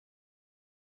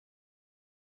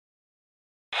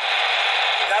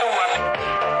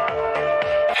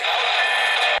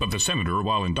But the senator,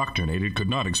 while indoctrinated, could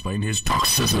not explain his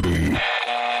toxicity.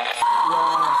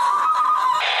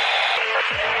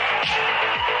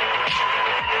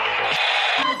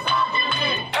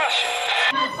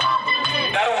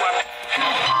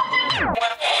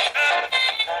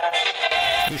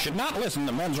 You should not listen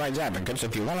to men's rights advocates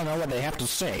if you want to know what they have to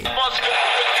say.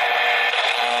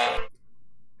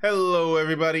 Hello,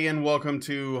 everybody, and welcome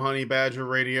to Honey Badger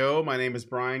Radio. My name is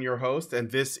Brian, your host,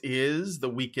 and this is the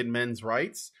Week in Men's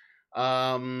Rights,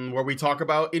 where we talk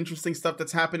about interesting stuff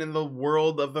that's happened in the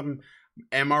world of the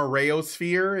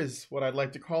MRAosphere, is what I'd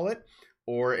like to call it,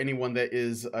 or anyone that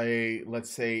is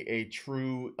a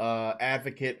true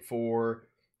advocate for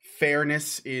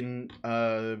fairness in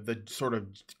the sort of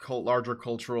larger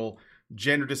cultural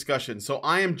gender discussion. So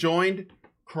I am joined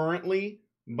currently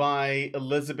by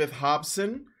Elizabeth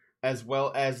Hobson, as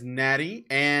well as Natty,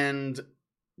 and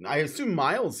I assume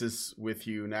Miles is with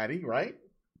you, Natty, right?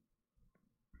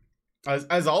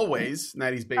 As always,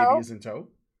 Natty's baby is in tow.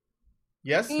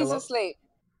 Yes? He's asleep.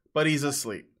 But he's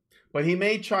asleep. But he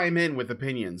may chime in with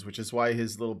opinions, which is why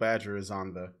his little badger is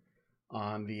on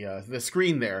the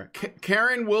screen there.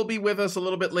 Karen will be with us a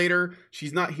little bit later.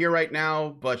 She's not here right now,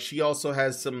 but she also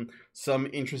has some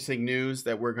interesting news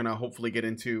that we're going to hopefully get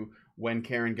into when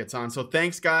Karen gets on. So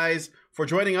thanks, guys, for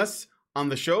joining us on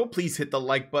the show. Please hit the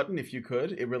like button if you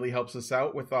could. It really helps us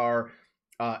out with our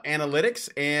analytics.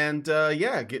 And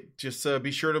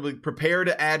be sure to be prepared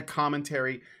to add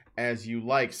commentary as you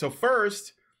like. So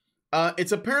first,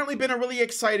 it's apparently been a really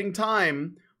exciting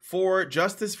time for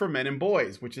justice for men and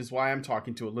boys, which is why I'm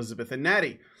talking to Elizabeth and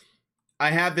Natty.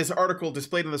 I have this article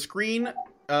displayed on the screen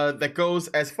that goes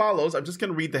as follows. I'm just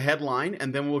going to read the headline,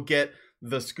 and then we'll get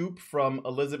the scoop from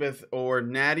Elizabeth or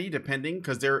Natty, depending,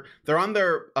 because they're on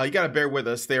their. You got to bear with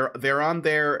us. They're on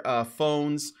their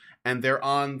phones, and they're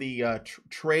on the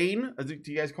train. Do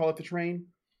you guys call it the train?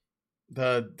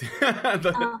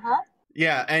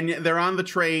 Yeah, and they're on the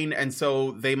train, and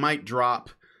so they might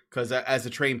drop because as the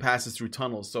train passes through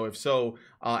tunnels. So if so,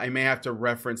 I may have to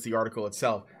reference the article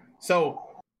itself. So,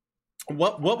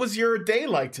 what was your day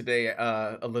like today,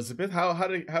 Elizabeth? How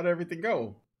did everything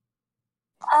go?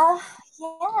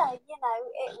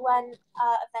 It went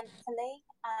eventfully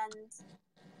and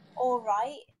all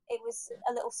right. It was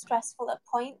a little stressful at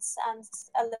points and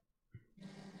a little.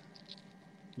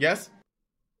 Yes,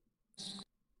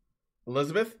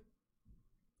 Elizabeth?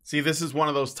 See, this is one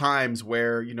of those times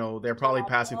where, they're probably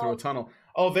passing through a tunnel.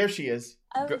 Oh, there she is.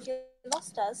 Oh, you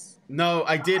lost us? No,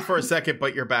 I did for a second,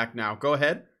 but you're back now. Go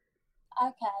ahead.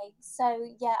 Okay, so,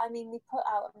 we put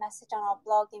out a message on our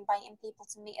blog inviting people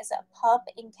to meet us at a pub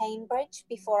in Cambridge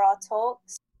before our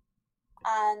talks.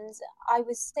 And I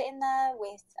was sitting there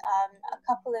with a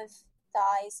couple of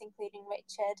guys, including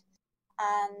Richard,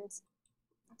 and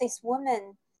this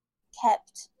woman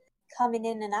kept coming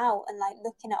in and out and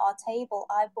looking at our table,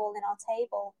 eyeballing our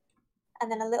table.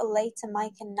 And then a little later,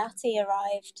 Mike and Natty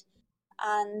arrived,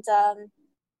 and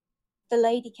the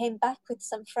lady came back with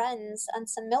some friends and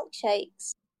some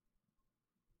milkshakes.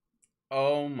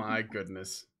 Oh my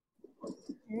goodness.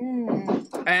 Mm.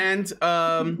 And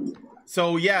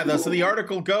so the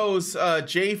article goes,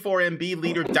 J4MB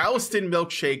leader doused in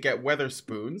milkshake at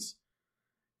Weatherspoons.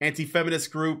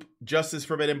 Anti-feminist group Justice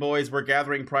for Men and Boys were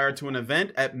gathering prior to an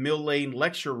event at Mill Lane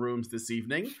lecture rooms this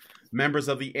evening. Members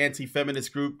of the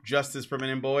anti-feminist group Justice for Men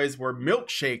and Boys were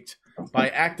milkshaked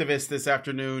by activists this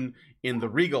afternoon in the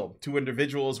Regal. Two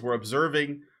individuals were observed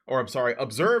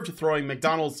throwing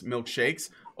McDonald's milkshakes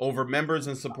over members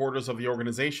and supporters of the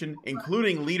organization,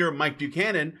 including leader Mike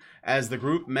Buchanan, as the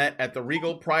group met at the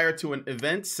Regal prior to an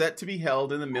event set to be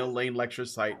held in the Mill Lane lecture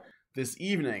site this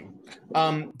evening.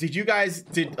 Did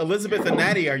Elizabeth and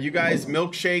Natty, are you guys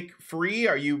milkshake free?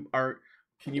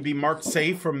 Can you be marked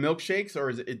safe from milkshakes,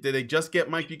 or did they just get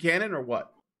Mike Buchanan, or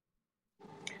what?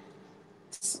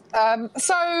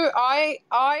 So I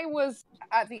was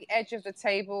at the edge of the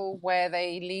table where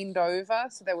they leaned over.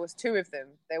 So there was two of them.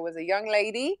 There was a young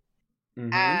lady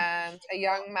and a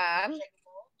young man.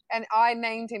 And I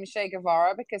named him Che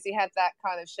Guevara because he had that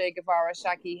kind of Che Guevara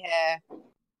shaggy hair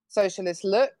socialist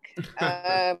look.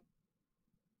 The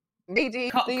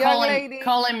young lady.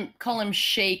 Call him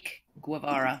Sheikh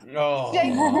Guevara. Oh.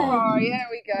 Sheikh Guevara, there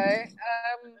we go.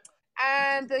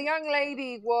 And the young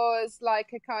lady was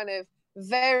like a kind of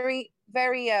very,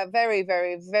 very, very,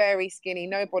 very, very skinny,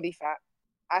 no body fat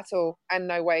at all, and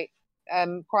no weight.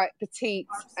 Quite petite,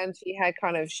 and she had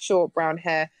kind of short brown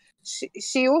hair.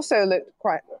 She also looked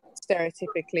quite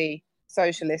stereotypically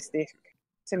socialistic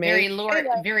to me. Very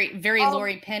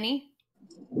Laurie Penny.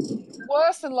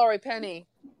 Worse than Laurie Penny.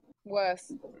 Worse.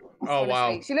 Oh, honestly.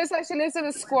 wow. She looks like she lives in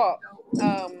a squat.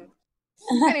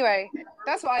 Anyway,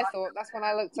 that's what I thought. That's when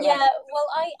I looked at Yeah, it. well,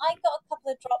 I got a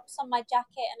couple of drops on my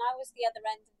jacket, and I was the other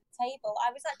end of the table.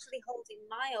 I was actually holding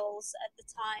Miles at the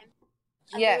time.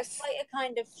 And there was Yes. quite a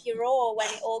kind of furore when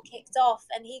it all kicked off,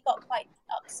 and he got quite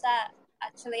upset.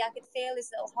 Actually, I could feel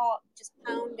his little heart just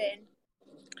pounding.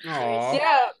 Aw.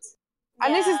 Yeah.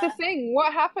 And this is the Yeah. thing.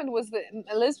 What happened was that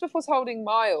Elizabeth was holding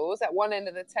Miles at one end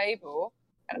of the table,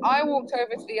 and I walked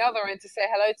over to the other end to say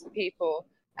hello to people.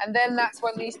 And then that's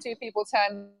when these two people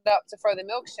turned up to throw the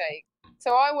milkshake.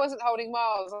 So I wasn't holding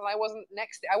Miles, and I wasn't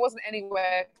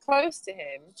anywhere close to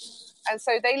him. And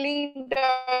so they leaned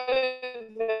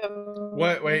over.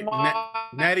 Wait.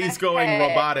 Natty's going head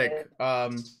robotic.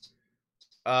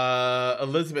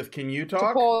 Elizabeth, can you to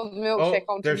talk? pour the milkshake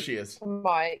Oh, onto there she is.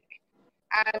 Mike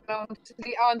and onto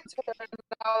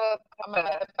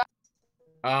another.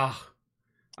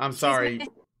 I'm sorry.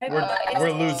 It's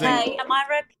We're losing. okay. Am I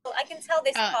right? I can tell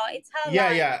this part. It's her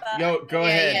line, Yeah. but Go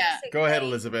ahead. yeah. Go ahead,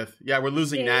 Elizabeth. Yeah, we're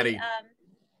losing Natty.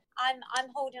 I'm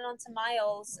holding on to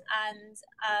Miles, and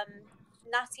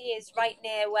Natty is right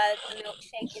near where the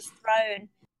milkshake is thrown,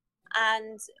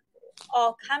 and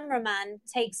our cameraman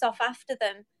takes off after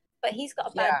them, but he's got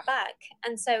a bad back,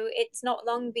 and so it's not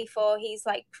long before he's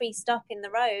like creased up in the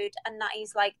road, and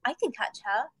Natty's like, I can catch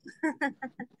her.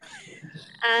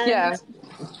 And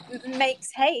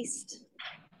makes haste.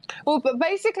 Well, but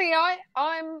basically, I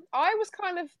was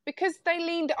kind of, because they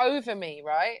leaned over me,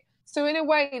 right? So in a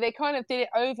way, they kind of did it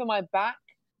over my back.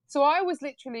 So I was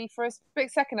literally, for a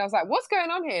split second, I was like, "What's going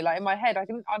on here?" Like in my head, I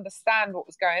didn't understand what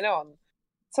was going on.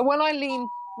 So when I leaned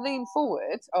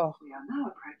forward, we are now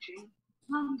approaching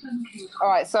London King. All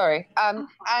right, sorry. I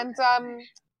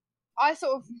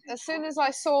sort of, as soon as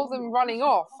I saw them running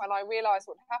off, and I realised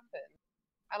what happened.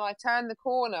 And I turned the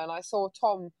corner and I saw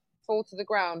Tom fall to the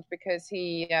ground because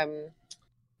he had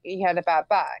a bad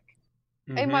back.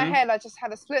 Mm-hmm. In my head, I just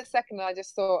had a split second and I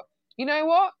just thought, you know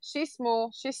what? She's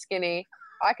small, she's skinny.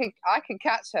 I could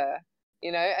catch her,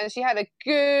 you know. And she had a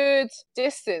good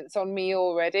distance on me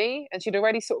already, and she'd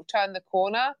already sort of turned the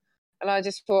corner. And I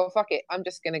just thought, fuck it, I'm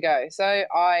just gonna go. So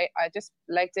I just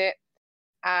legged it,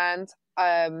 and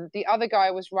the other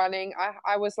guy was running.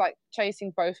 I was like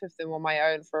chasing both of them on my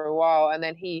own for a while, and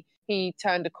then he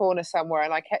turned a corner somewhere,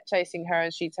 and I kept chasing her,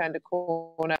 and she turned a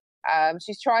corner.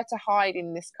 She's tried to hide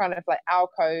in this kind of like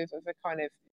alcove of a kind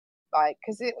of like,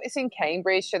 because it's in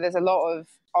Cambridge, so there's a lot of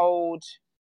old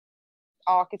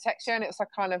architecture, and it was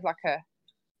like kind of like a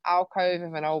alcove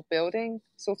of an old building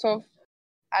sort of.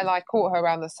 And I caught her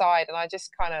around the side, and I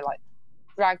just kind of like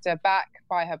dragged her back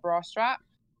by her bra strap,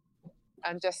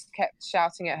 and just kept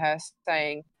shouting at her,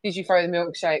 saying, "Did you throw the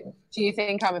milkshake? Do you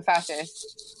think I'm a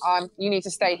fascist? You need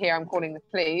to stay here. I'm calling the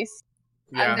police."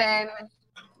 Yeah. And then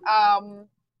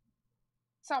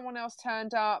someone else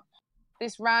turned up.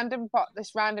 This random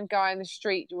guy in the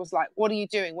street was like, "What are you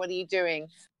doing? What are you doing?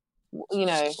 You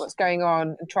know, what's going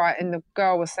on?" And the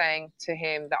girl was saying to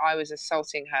him that I was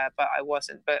assaulting her, but I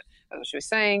wasn't. But that's what she was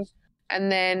saying.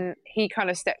 And then he kind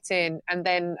of stepped in, and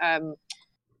then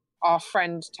our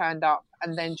friend turned up,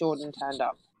 and then Jordan turned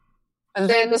up, and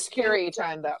then the security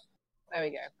turned up. There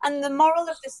we go. And the moral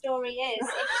of the story is,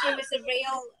 if she was a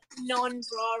real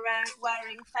non-bra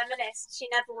wearing feminist, she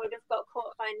never would have got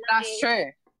caught by Natty. That's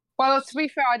true. Well, to be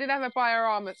fair, I did have her by her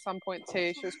arm at some point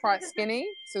too. She was quite skinny,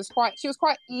 so she was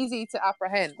quite easy to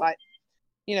apprehend. Like,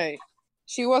 you know,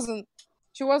 she wasn't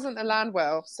a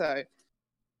Landwell, so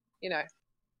you know,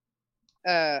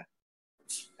 I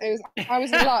was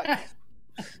in luck.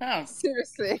 Oh,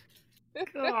 seriously.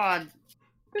 God.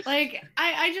 Like,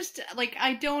 I just, like,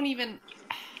 I don't even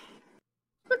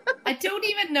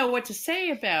know what to say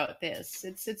about this.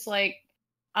 It's like,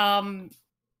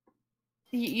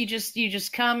 you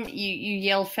just come, you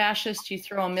yell fascist, you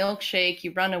throw a milkshake,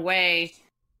 you run away,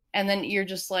 and then you're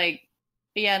just like,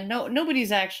 yeah,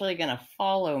 nobody's actually gonna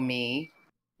follow me.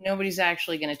 Nobody's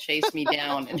actually gonna chase me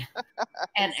down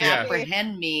and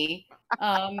apprehend me.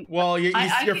 Well,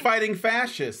 you're fighting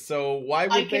fascists, so why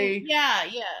would they? Yeah.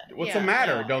 What's the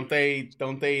matter? Don't they?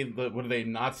 What are they?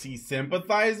 Nazi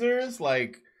sympathizers?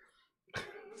 Like.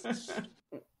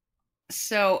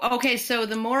 So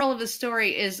the moral of the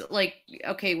story is like,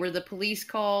 okay, were the police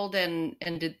called and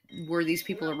were these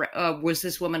people was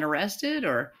this woman arrested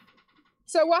or?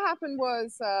 So what happened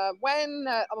was when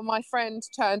my friend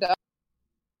turned up.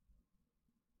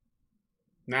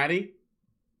 Natty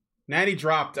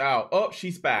dropped out. Oh,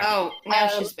 she's back. Oh, now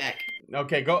she's back.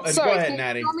 Okay, go ahead,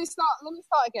 Natty. Let me start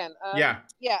again.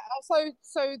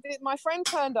 So my friend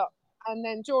turned up, and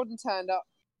then Jordan turned up,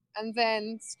 and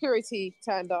then security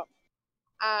turned up,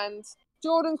 and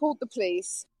Jordan called the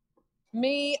police,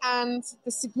 me and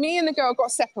the girl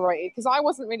got separated because I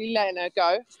wasn't really letting her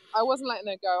go. I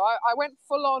went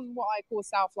full on what I call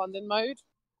South London mode.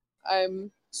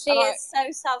 She is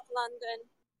so South London.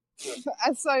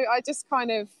 And so I just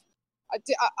kind of,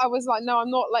 I was like, no,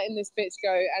 I'm not letting this bitch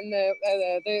go. And the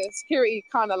security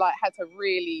kind of like had to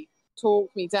really talk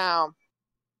me down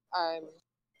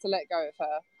to let go of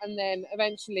her. And then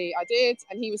eventually I did.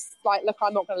 And he was like, look,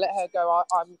 I'm not going to let her go.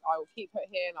 I will keep her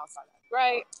here. And I was like, that's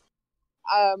great.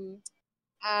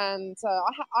 I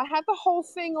had the whole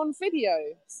thing on video.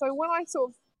 So when I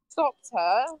sort of stopped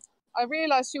her, I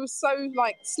realized she was so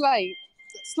like slight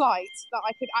that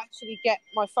I could actually get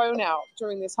my phone out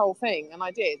during this whole thing, and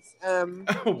I did.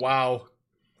 Wow,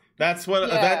 that's what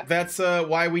that's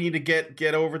why we need to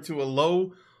get over to a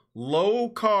low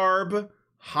carb,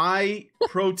 high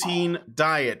protein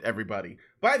diet, everybody.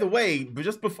 By the way,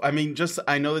 I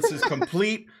know this is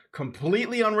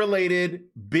completely unrelated,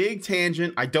 big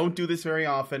tangent. I don't do this very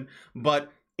often, but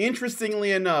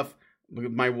interestingly enough,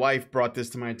 my wife brought this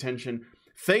to my attention.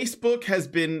 Facebook has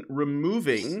been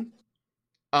removing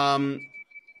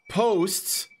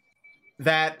posts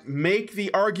that make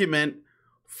the argument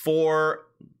for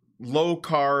low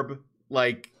carb,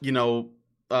 low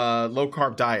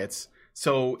carb diets.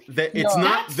 So that it's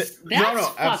that's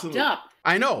fucked absolutely up.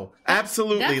 I know,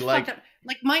 absolutely. That's fucked up.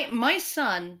 Like my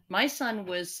son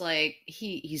was like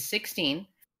he's 16.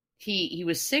 He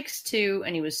was 6'2"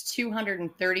 and he was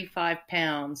 235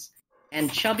 pounds and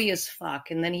chubby as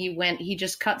fuck. And then he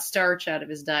just cut starch out of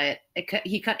his diet.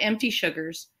 He cut empty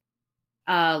sugars,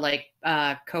 like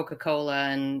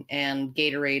Coca-Cola and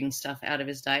Gatorade and stuff out of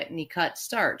his diet, and he cut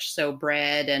starch, so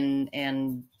bread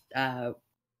and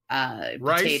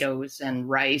potatoes and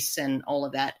rice and all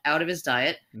of that out of his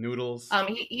diet. Noodles. And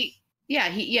he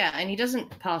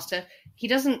doesn't pasta. He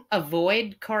doesn't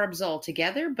avoid carbs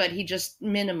altogether, but he just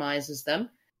minimizes them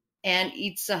and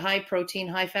eats a high protein,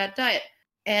 high fat diet.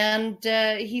 And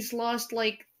he's lost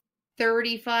like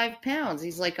 35 pounds.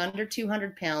 He's like under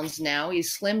 200 pounds now.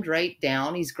 He's slimmed right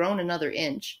down. He's grown another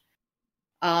inch.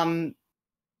 He's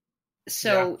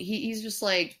just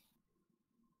like,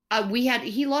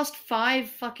 he lost 5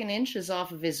 fucking inches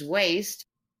off of his waist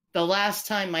the last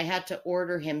time I had to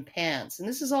order him pants. And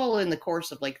this is all in the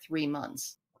course of like 3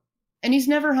 months. And he's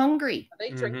never hungry.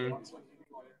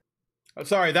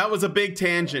 Sorry, that was a big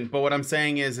tangent, but what I'm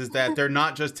saying is that they're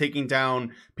not just taking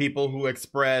down people who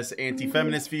express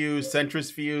anti-feminist views,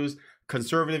 centrist views,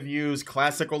 conservative views,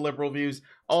 classical liberal views,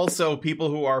 also people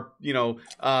who are,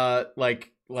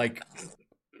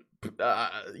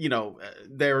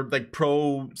 they're like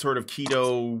pro sort of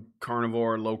keto,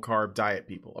 carnivore, low carb diet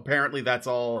people. Apparently that's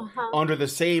all under the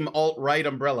same alt-right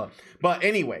umbrella. But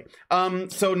anyway,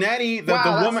 so Natty, the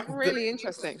woman, that's really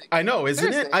interesting. I know, isn't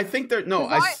seriously? It? I think there. No,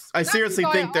 I seriously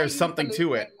think there's something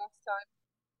to it.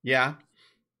 Yeah,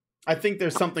 I think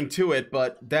there's something to it,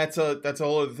 but that's a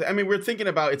whole other thing. I mean, we're thinking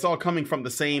about it's all coming from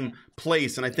the same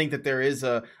place, and I think that there is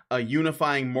a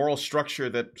unifying moral structure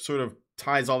that sort of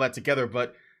ties all that together.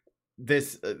 But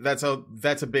that's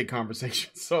a big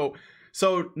conversation.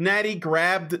 So Natty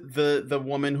grabbed the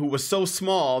woman who was so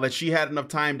small that she had enough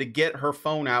time to get her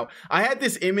phone out. I had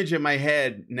this image in my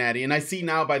head, Natty, and I see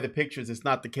now by the pictures it's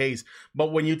not the case.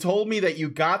 But when you told me that you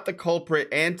got the culprit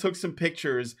and took some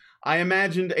pictures, I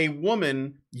imagined a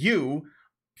woman, you,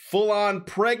 full on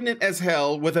pregnant as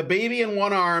hell with a baby in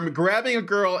one arm, grabbing a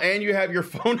girl, and you have your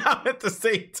phone out at the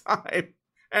same time.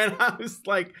 And I was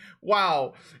like,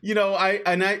 wow,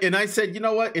 I said, you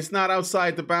know what? It's not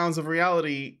outside the bounds of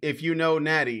reality. If you know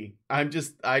Natty, I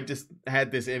just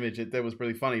had this image that was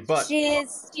really funny. But she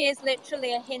is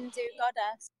literally a Hindu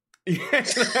goddess.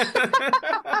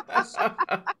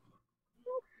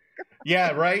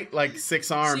 Yeah, right. Like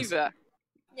 6 arms. Shiva.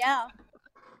 Yeah.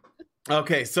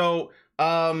 Okay, so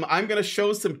I'm gonna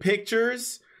show some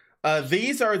pictures.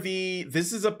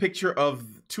 This is a picture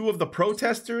of 2 of the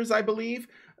protesters, I believe.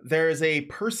 There is a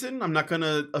person, I'm not going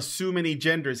to assume any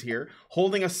genders here,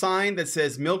 holding a sign that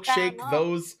says milkshake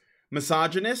those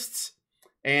misogynists.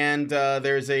 And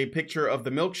there's a picture of the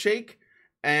milkshake.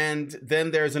 And then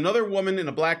there's another woman in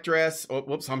a black dress. Oh,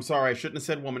 whoops, I'm sorry, I shouldn't have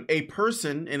said woman. A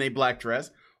person in a black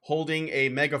dress holding a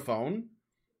megaphone.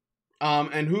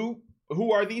 And who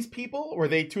are these people? Were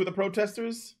they 2 of the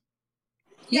protesters?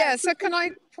 Yeah, so can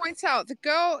I point out the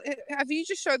girl? Have you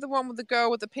just showed the one with the girl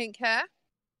with the pink hair?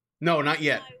 No, not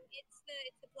yet. No, it's the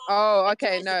black. Oh,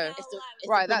 okay, no.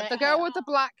 Right, the the girl with the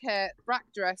black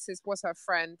dress was her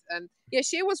friend, and yeah,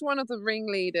 she was one of the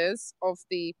ringleaders of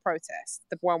the protest.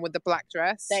 The one with the black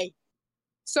dress.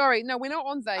 Sorry, no, we're not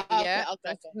on they yet.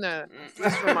 Okay. No.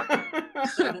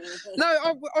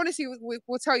 No, honestly,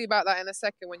 we'll tell you about that in a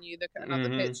second when you look at another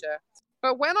picture.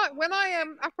 But when I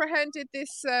apprehended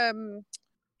this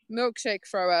milkshake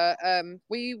thrower,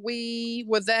 we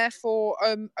were there for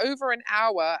over an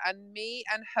hour, and me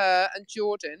and her and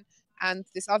Jordan and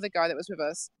this other guy that was with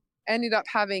us ended up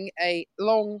having a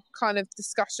long kind of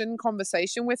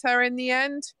conversation with her in the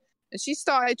end. And she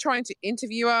started trying to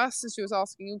interview us, and she was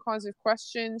asking all kinds of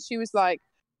questions. She was like,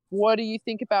 what do you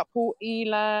think about Port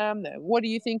Elam? What do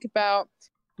you think about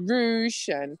Rouge?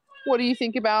 And what do you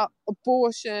think about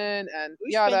abortion? And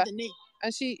yada.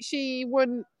 And she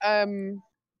wouldn't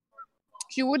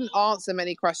answer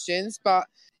many questions, but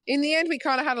in the end we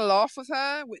kind of had a laugh with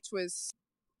her, which was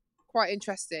quite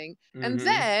interesting. And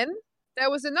then there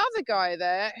was another guy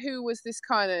there who was this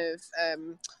kind of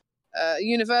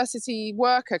university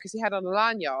worker, because he had on a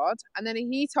lanyard, and then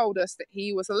he told us that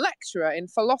he was a lecturer in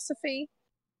philosophy.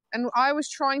 And I was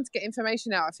trying to get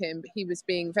information out of him, but he was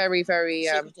being very, very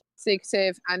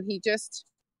secretive, and he just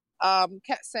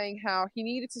kept saying how he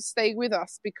needed to stay with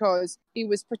us because he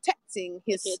was protecting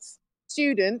his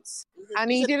students, and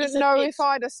he didn't know if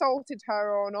I'd assaulted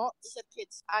her or not. He said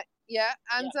kids.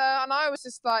 And I was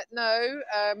just like, no,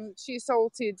 she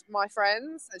assaulted my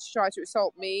friends, and she tried to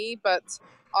assault me, but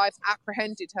I've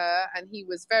apprehended her. And he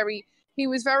was very,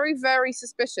 very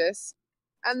suspicious.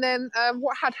 And then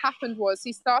what had happened was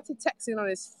he started texting on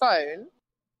his phone,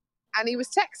 and he was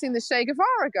texting the Che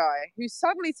Guevara guy, who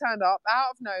suddenly turned up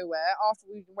out of nowhere after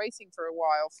we'd been waiting for a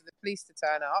while for the police to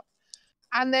turn up.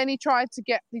 And then he tried to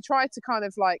kind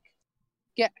of like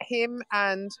get him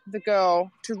and the girl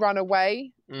to run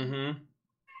away.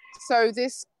 So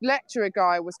this lecturer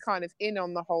guy was kind of in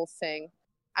on the whole thing.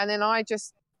 And then I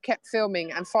just kept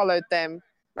filming and followed them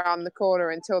around the corner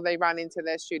until they ran into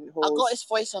their student halls. I got his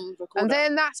voice on recorder. And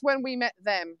then that's when we met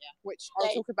them, which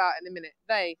I'll talk about in a minute.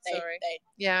 They.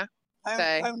 Yeah.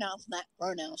 Pronouns.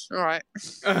 All right.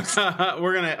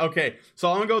 Okay.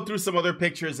 So I'm gonna go through some other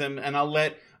pictures, and I'll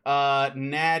let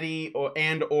Natty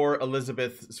or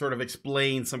Elizabeth sort of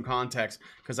explain some context,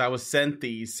 because I was sent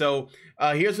these. So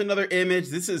here's another image.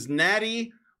 This is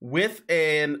Natty with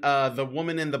the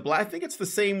woman in the black. I think it's the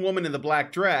same woman in the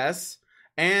black dress,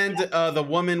 and the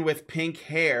woman with pink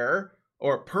hair,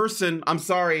 or person. I'm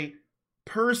sorry,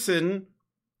 person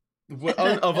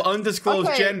of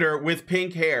undisclosed gender with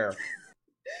pink hair.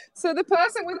 So the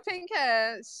person with pink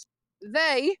hair,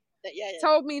 they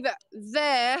told me that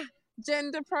their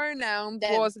gender pronoun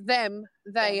was them,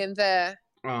 they, and their.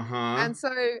 And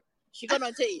so she got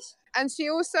no titties. And she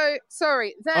also,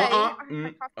 sorry, they. I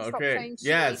have to stop saying she.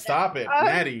 Yeah, stop it,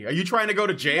 Natty. Are you trying to go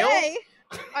to jail? They,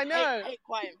 I know. Hey,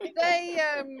 quiet.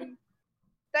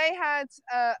 They had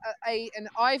an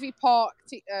Ivy Park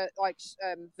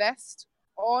vest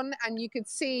on, and you could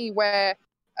see where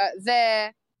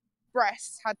their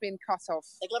breasts had been cut off.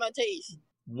 They got no titties.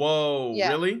 Whoa,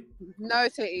 really? No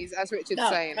titties, as Richard's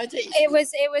saying. No titties. It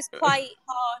was quite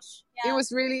harsh. Yeah. It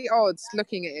was really odd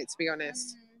looking at it, to be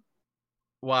honest.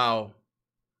 Wow.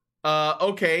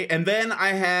 Okay, and then I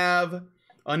have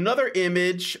another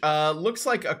image. Looks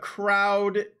like a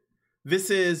crowd. This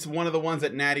is one of the ones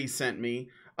that Natty sent me.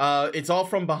 It's all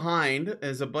from behind.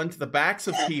 There's a bunch of the backs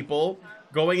of people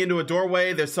going into a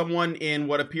doorway. There's someone in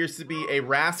what appears to be a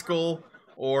rascal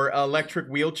or electric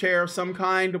wheelchair of some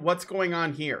kind. What's going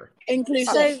on here?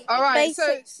 Inclusive. So, all right.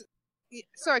 So,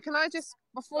 sorry. Can I just,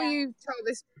 before you tell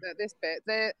this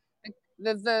bit,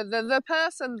 the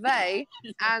person they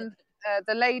and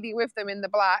the lady with them in the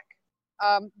black,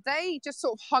 they just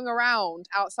sort of hung around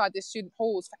outside the student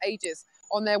halls for ages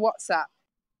on their WhatsApp,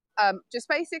 just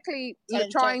basically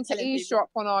trying to eavesdrop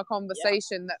on our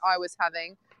conversation that I was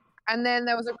having. And then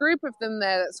there was a group of them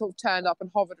there that sort of turned up and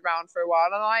hovered around for a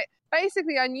while. And I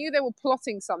knew they were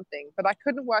plotting something, but I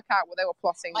couldn't work out what they were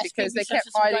plotting because they kept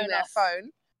hiding their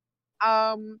phone.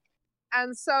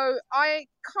 And so I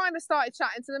kind of started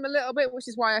chatting to them a little bit, which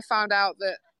is why I found out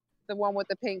that the one with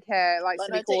the pink hair likes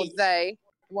to be called they.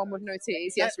 The one with no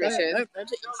titties, yes, Richard.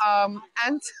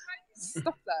 And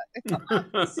stop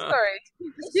that. Sorry,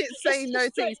 you keep saying no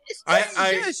titties.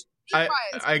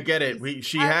 I get it.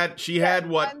 She had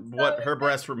what her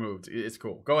breast removed. It's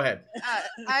cool. Go ahead.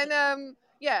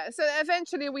 So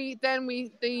eventually we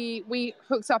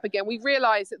hooked up again. We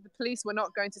realized that the police were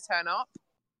not going to turn up,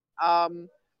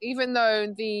 even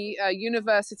though the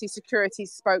university security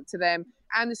spoke to them,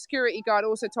 and the security guard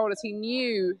also told us he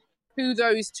knew who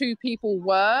those two people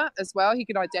were as well. He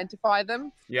could identify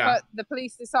them. Yeah. But the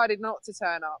police decided not to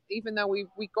turn up, even though we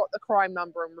got the crime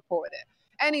number and reported it.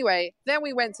 Anyway, then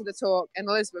we went to the talk, and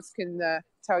Elizabeth can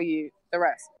tell you the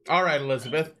rest. All right,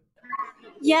 Elizabeth.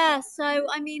 Yeah, so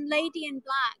I mean, Lady in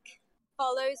Black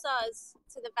follows us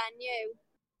to the venue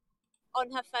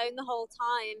on her phone the whole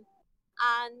time.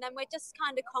 And then we're just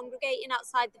kind of congregating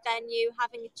outside the venue,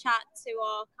 having a chat to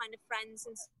our kind of friends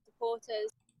and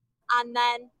supporters. And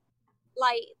then,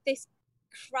 like, this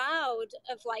crowd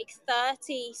of like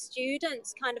 30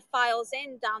 students kind of files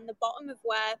in down the bottom of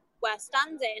where we're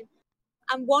standing.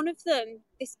 And one of them,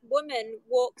 this woman,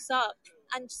 walks up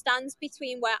and stands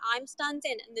between where I'm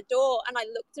standing and the door. And I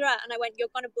looked at her and I went, "You're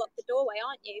going to block the doorway,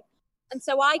 aren't you?" And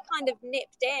so I kind of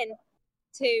nipped in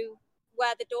to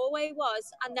where the doorway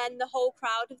was, and then the whole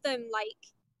crowd of them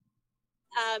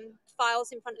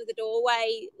files in front of the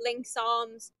doorway, links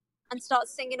arms, and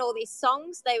starts singing all these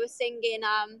songs. They were singing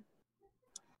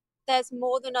 "There's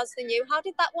More Than Us Than You." How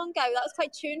did that one go? That was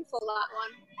quite tuneful, that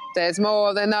one. There's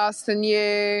more than us than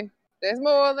you. There's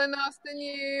more than us than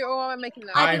you. Oh, I'm making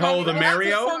that. I Hold the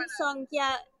Mario? Some song,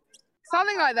 yeah.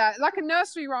 Something like that, like a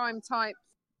nursery rhyme type.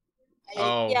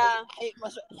 Oh. Yeah. Hate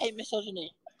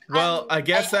misogyny. Well, I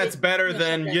guess that's better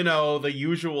than, you know, the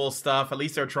usual stuff. At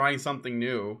least they're trying something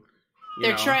new.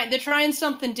 They're trying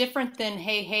something different than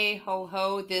hey hey ho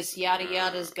ho, this yada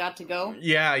yada's got to go.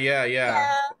 Yeah.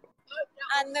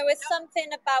 And there was something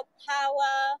about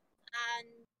power, and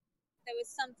there was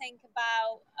something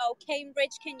about, "Oh,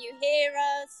 Cambridge, can you hear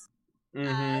us?"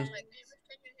 Mm-hmm.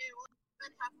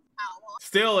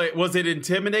 Still, was it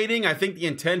intimidating? I think the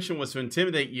intention was to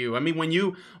intimidate you. I mean, when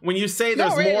you say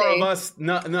there's more of us,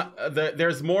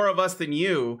 there's more of us than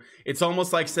you, it's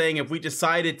almost like saying if we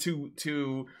decided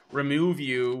to remove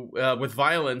you with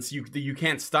violence, you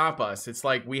can't stop us. It's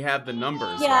like we have the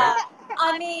numbers, Yeah, right?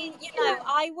 I mean, you know,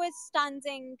 I was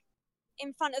standing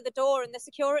in front of the door and the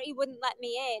security wouldn't let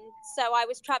me in, so I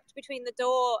was trapped between the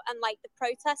door and like the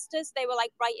protesters. They were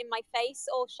like right in my face,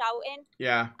 all shouting.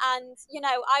 Yeah. And you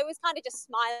know, I was kind of just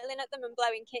smiling at them and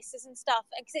blowing kisses and stuff,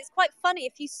 because it's quite funny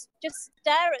if you just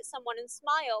stare at someone and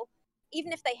smile,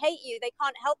 even if they hate you, they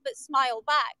can't help but smile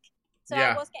back. So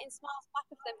Yeah. I was getting smiles back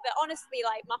of them, but honestly,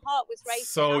 like, my heart was racing.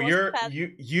 So you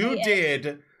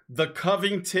did the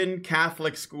Covington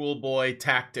Catholic schoolboy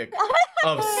tactic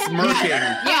of smirking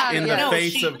in the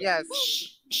face of... Yes.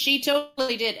 She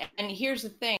totally did. And here's the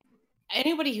thing.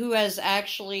 Anybody who has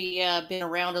actually been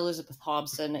around Elizabeth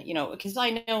Hobson, you know, because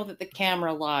I know that the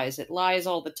camera lies. It lies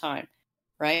all the time,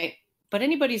 right? But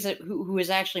anybody who has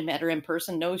actually met her in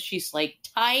person knows she's like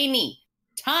tiny.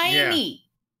 Yeah.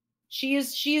 She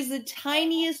is the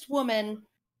tiniest woman,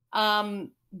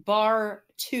 bar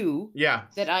two,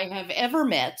 that I have ever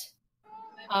met.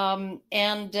 And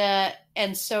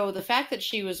so the fact that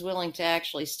she was willing to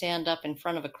actually stand up in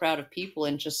front of a crowd of people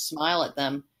and just smile at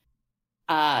them,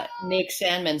 Nick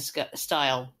Sandman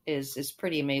style, is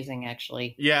pretty amazing,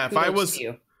 actually. Yeah,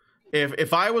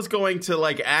 if I was going to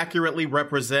like accurately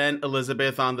represent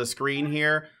Elizabeth on the screen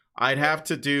here, I'd have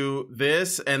to do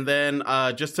this, and then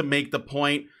just to make the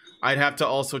point, I'd have to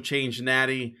also change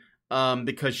Natty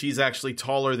because she's actually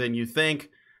taller than you think.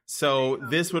 So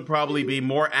this would probably be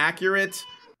more accurate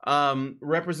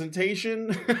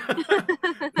representation,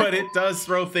 but it does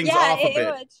throw things off a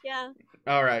bit. Would, yeah.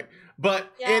 All right.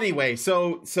 But anyway,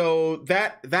 so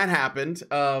that happened.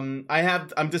 I'm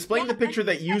displaying the picture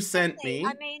that you sent me.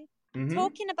 I mean,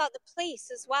 talking about the police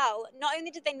as well, not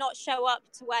only did they not show up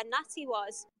to where Natty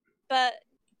was, but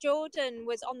Jordan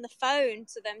was on the phone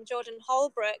to them, Jordan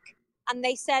Holbrook, and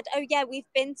they said, "Oh yeah,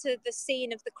 we've been to the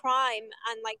scene of the crime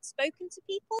and like spoken to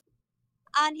people."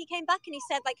 And he came back and he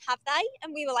said, like, "Have they?"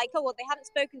 And we were like, "Oh, well, they haven't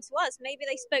spoken to us. Maybe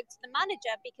they spoke to the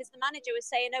manager," because the manager was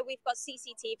saying, "Oh, we've got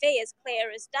CCTV as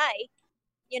clear as day.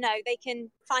 You know, they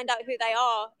can find out who they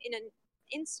are in an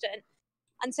instant."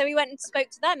 And so he went and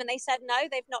spoke to them and they said, "No,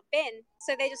 they've not been."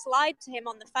 So they just lied to him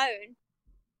on the phone.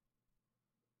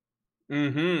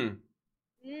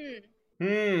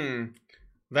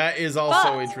 That is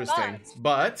also interesting.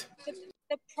 But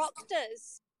the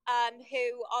proctors,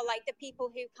 who are like the people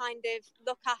who kind of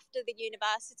look after the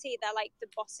university, they're like the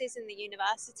bosses in the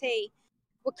university,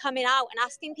 were coming out and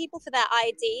asking people for their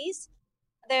IDs.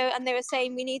 And they were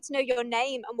saying, "We need to know your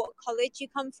name and what college you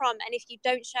come from. And if you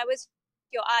don't show us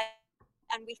your ID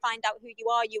and we find out who you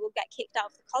are, you will get kicked out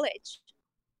of the college."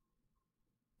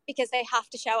 Because they have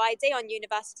to show ID on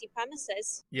university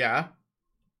premises. Yeah.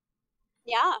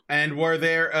 Yeah. And were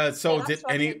there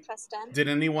did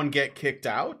anyone get kicked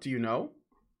out? Do you know?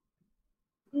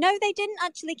 No, they didn't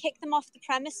actually kick them off the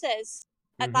premises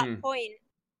at that point.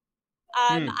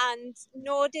 And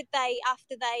nor did they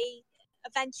after they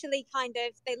eventually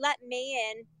they let me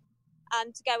in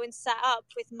to go and set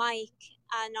up with Mike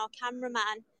and our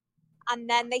cameraman. and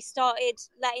then they started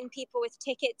letting people with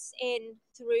tickets in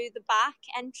through the back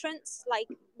entrance, like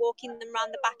walking them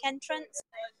around the back entrance.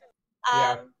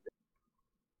 And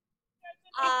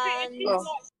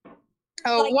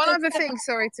one other thing,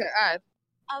 sorry to add,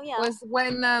 yeah, was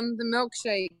when the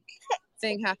milkshake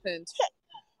thing happened.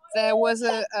 There was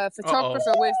a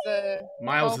photographer with the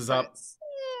Miles is up.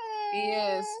 He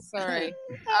is, sorry.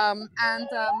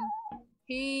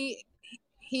 He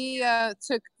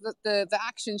took the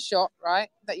action shot, right,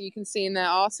 that you can see in their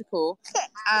article,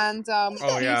 and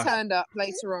he turned up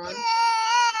later on.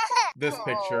 This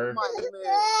picture.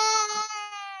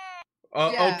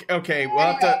 Yeah. Okay.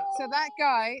 Well, so that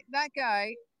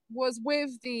guy was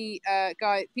with the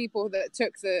people that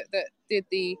did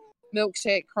the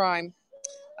milkshake crime.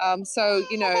 So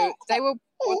you know they were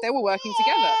working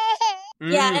together.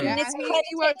 Yeah, and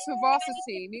he works for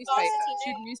Varsity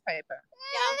student newspaper.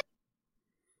 Yeah.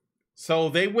 So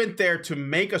they went there to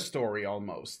make a story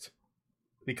almost,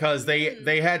 because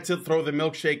they had to throw the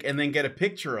milkshake and then get a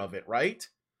picture of it, right?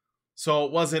 So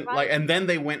it wasn't like, and then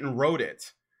they went and wrote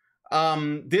it.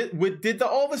 Did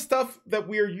all the stuff that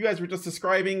you guys were just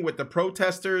describing with the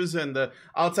protesters and the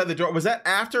outside the door, was that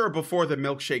after or before the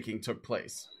milkshaking took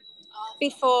place?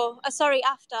 Before. After. Sorry.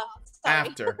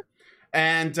 After.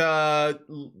 And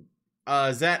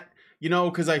is that,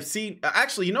 because I've seen,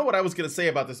 actually, you know what I was going to say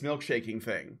about this milkshaking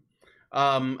thing?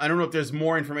 I don't know if there's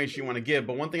more information you want to give,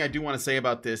 but one thing I do want to say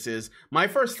about this is my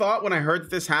first thought when I heard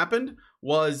that this happened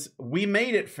was, we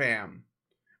made it, fam.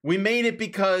 We made it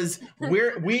because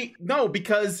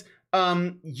because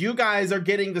you guys are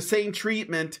getting the same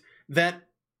treatment that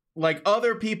like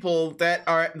other people that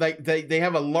are like they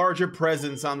have a larger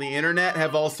presence on the internet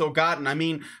have also gotten. I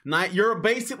mean, you're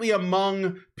basically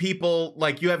among people,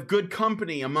 like you have good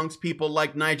company amongst people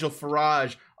like Nigel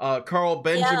Farage, Carl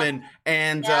Benjamin,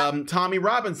 and Tommy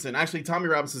Robinson. Actually, Tommy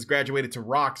Robinson's graduated to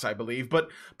Rocks, I believe,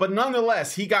 but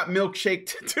nonetheless, he got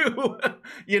milkshaked too,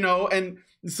 and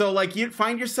so like you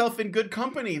find yourself in good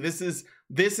company. This is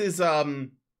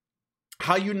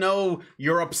how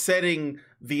you're upsetting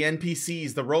the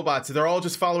NPCs, the robots. They're all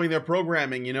just following their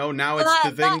programming, now it's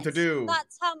the thing to do.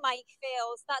 That's how Mike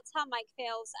feels.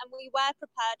 And we were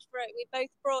prepared for it. We both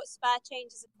brought spare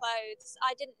changes of clothes.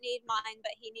 I didn't need mine,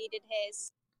 but he needed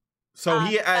his. So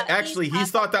he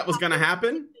thought that was going to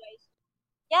happen?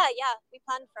 Yeah, we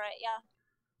planned for it, yeah.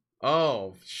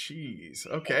 Oh, jeez.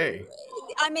 Okay.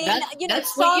 I mean,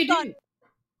 that's what you do.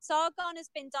 Sargon has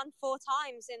been done 4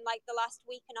 times in like the last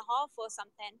week and a half or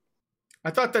something.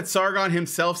 I thought that Sargon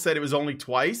himself said it was only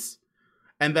twice,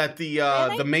 and that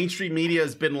the mainstream media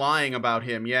has been lying about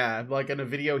him. Yeah, like in a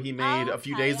video he made a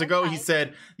few days ago, he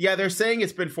said, "Yeah, they're saying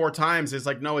it's been 4 times." It's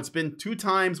like, no, it's been 2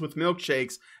 times with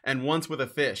milkshakes and once with a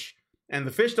fish, and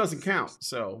the fish doesn't count.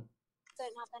 So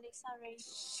don't have any, sorry.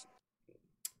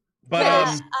 But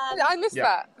I missed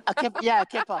that.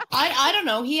 Kipper. I don't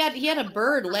know. He had a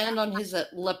bird land on his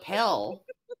lapel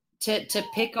to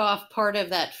pick off part of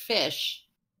that fish.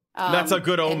 That's a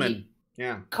good omen. He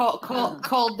Yeah. called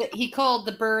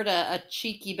the bird a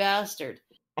cheeky bastard.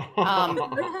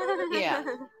 Yeah.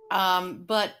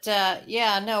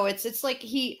 No, it's like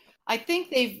I think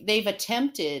they've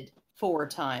attempted 4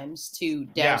 times to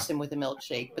douse him with a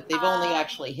milkshake, but they've only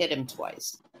actually hit him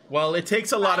twice. Well, it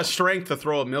takes a lot of strength to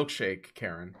throw a milkshake,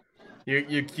 Karen.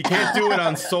 You can't do it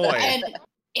on soy. And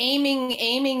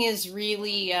aiming is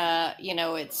really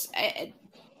it's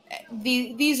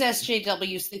these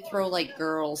SJWs, they throw like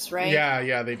girls, right?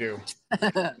 Yeah, they do.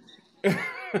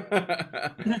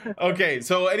 Okay,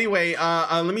 so anyway,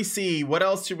 let me see. What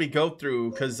else should we go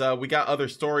through? Because we got other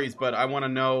stories, but I want to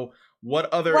know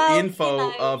what other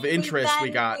info of interest we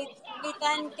got. We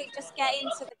then just get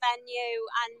into the venue,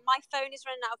 and my phone is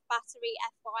running out of battery,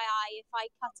 FYI. If I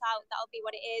cut out, that'll be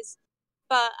what it is.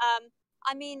 But,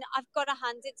 I mean, I've got to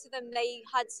hand it to them. They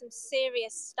had some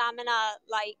serious stamina.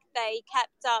 Like, they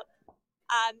kept up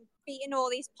beating all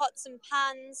these pots and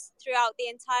pans throughout the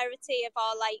entirety of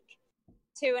our,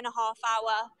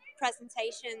 2.5-hour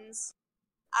presentations.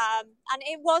 And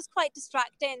it was quite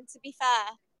distracting, to be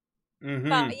fair. Mm-hmm.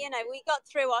 But, we got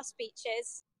through our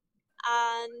speeches,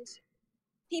 and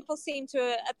people seem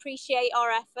to appreciate our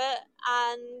effort,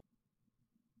 and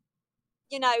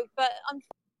but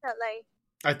unfortunately,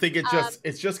 I think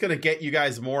it's just going to get you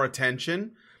guys more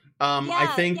attention. I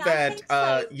think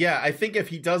if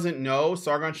he doesn't know,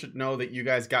 Sargon should know that you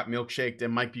guys got milkshaked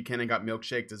and Mike Buchanan got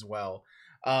milkshaked as well.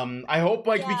 I hope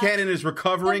Mike Buchanan is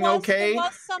recovering okay.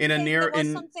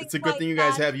 It's a good thing you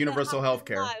guys have universal health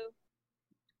care.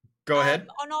 Go ahead.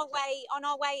 On our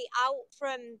way out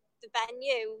from the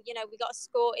venue, we got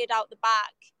escorted out the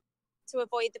back to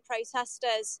avoid the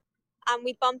protesters. and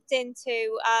we bumped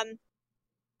into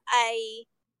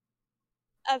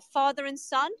a father and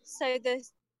son. So the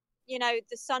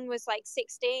son was like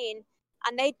 16,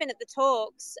 and they'd been at the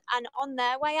talks, and on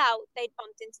their way out, they'd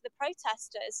bumped into the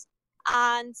protesters.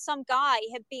 And some guy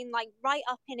had been like right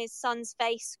up in his son's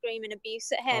face, screaming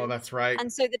abuse at him. Oh, that's right.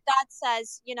 And so the dad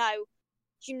says, do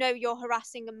you know you're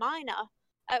harassing a minor?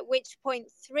 At which point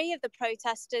 3 of the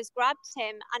protesters grabbed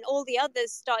him, and all the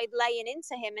others started laying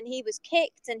into him, and he was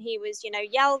kicked, and he was,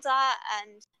 yelled at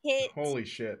and hit. Holy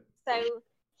shit. So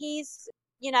he's,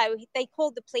 they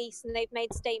called the police, and they've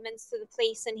made statements to the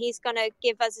police, and he's going to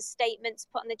give us a statement to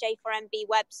put on the J4MB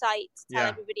website to tell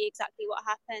everybody exactly what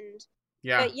happened.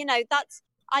 Yeah. But,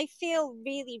 I feel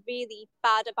really, really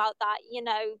bad about that,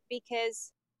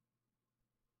 because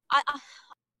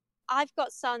I've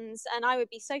got sons, and I would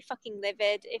be so fucking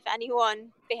livid if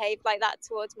anyone behaved like that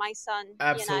towards my son.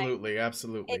 Absolutely,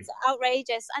 absolutely. It's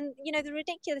outrageous. And, the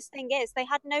ridiculous thing is they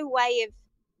had no way of,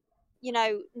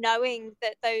 knowing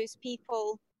that those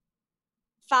people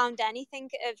found anything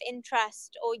of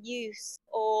interest or use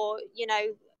or,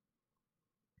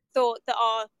 thought that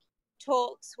our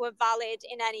talks were valid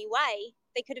in any way.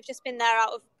 They could have just been there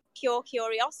out of pure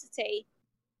curiosity,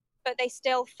 but they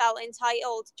still felt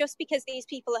entitled just because these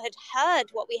people had heard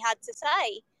what we had to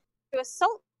say to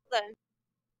assault them.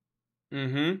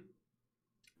 Mm-hmm.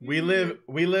 We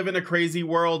live in a crazy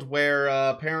world where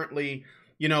apparently,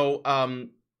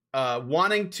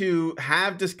 wanting to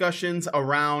have discussions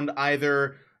around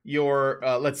either your,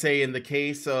 let's say in the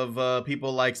case of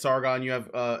people like Sargon, you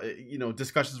have,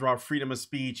 discussions around freedom of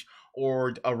speech,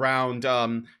 or around,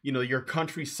 your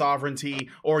country's sovereignty,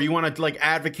 or you want to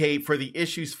advocate for the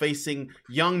issues facing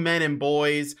young men and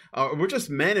boys, or just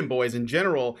men and boys in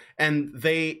general. And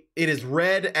it is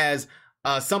read as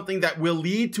something that will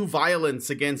lead to violence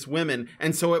against women.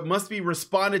 And so it must be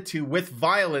responded to with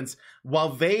violence, while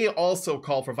they also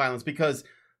call for violence. Because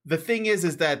the thing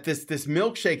is that this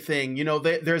milkshake thing,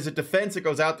 there's a defense that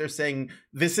goes out there saying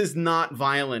this is not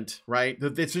violent, right?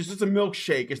 It's just a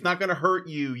milkshake. It's not going to hurt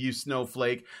you, you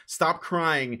snowflake. Stop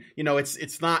crying.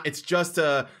 It's not. It's just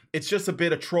a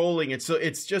bit of trolling. It's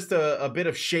just a bit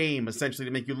of shame, essentially,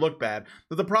 to make you look bad.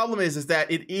 But the problem is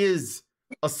that it is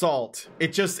assault.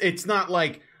 It's not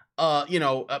like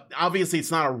obviously it's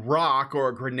not a rock or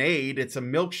a grenade. It's a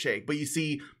milkshake. But you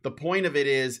see, the point of it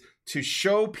is to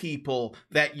show people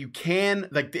that you can,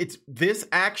 this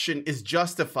action is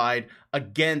justified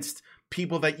against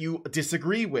people that you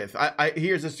disagree with.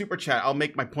 Here's a super chat. I'll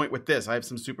make my point with this. I have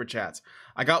some super chats.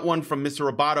 I got one from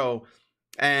Mr. Roboto,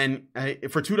 and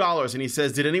for $2, and he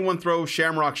says, did anyone throw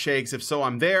shamrock shakes? If so,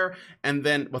 I'm there. And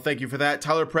then, well, thank you for that.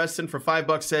 Tyler Preston for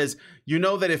 $5 says, do you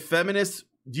know that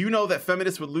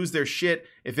feminists would lose their shit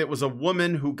if it was a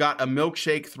woman who got a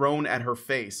milkshake thrown at her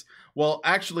face? Well,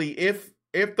 actually, if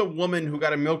the woman who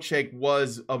got a milkshake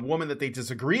was a woman that they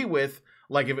disagree with,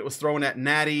 like if it was thrown at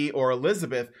Natty or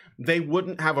Elizabeth, they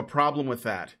wouldn't have a problem with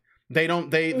that.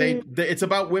 It's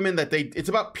about women it's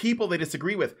about people they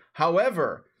disagree with.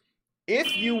 However,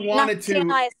 if you wanted Natty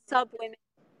and I are sub women.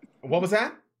 What was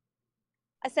that?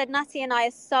 I said Natty and I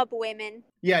are sub women.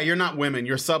 Yeah, you're not women,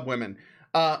 you're sub women.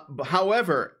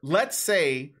 However, let's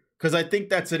say, because I think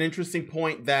that's an interesting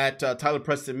point that Tyler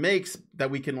Preston makes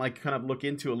that we can kind of look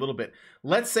into a little bit.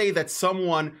 Let's say that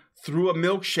someone threw a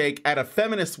milkshake at a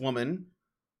feminist woman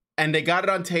and they got it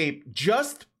on tape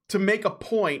just to make a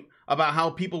point about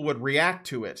how people would react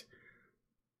to it.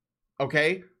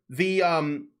 Okay?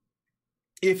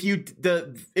 If you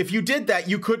did that,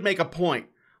 you could make a point.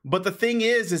 But the thing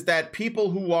is that people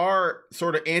who are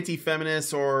sort of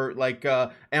anti-feminists or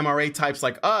MRA types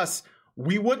like us,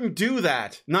 we wouldn't do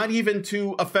that. Not even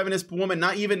to a feminist woman,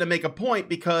 not even to make a point,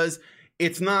 because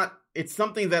it's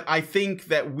something that I think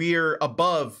that we're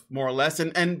above, more or less.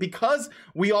 And because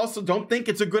we also don't think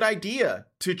it's a good idea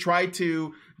to try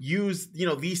to use,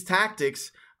 these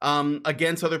tactics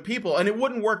against other people. And it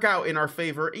wouldn't work out in our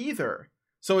favor either.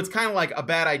 So it's kind of like a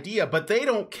bad idea, but they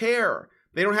don't care.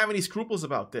 They don't have any scruples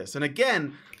about this. And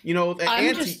again,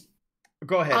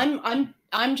 go ahead.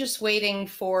 I'm just waiting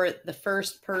for the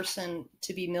first person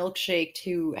to be milkshaked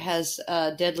who has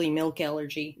a deadly milk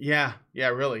allergy. Yeah,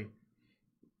 really.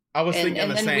 I was thinking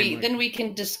the same. Then we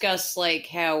can discuss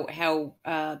how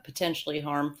potentially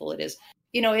harmful it is.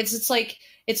 It's like,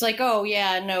 oh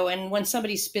yeah, no, and when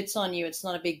somebody spits on you, it's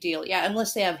not a big deal. Yeah,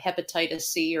 unless they have hepatitis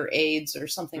C or AIDS or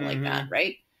something like that,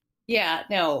 right? Yeah,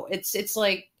 no, it's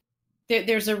like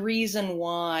there's a reason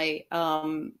why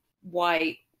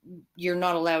you're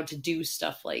not allowed to do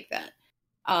stuff like that.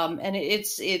 And it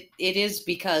is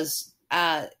because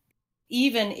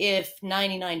even if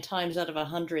 99 times out of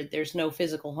 100 there's no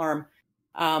physical harm,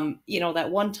 that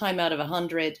one time out of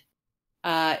 100,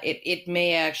 it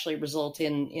may actually result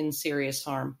in serious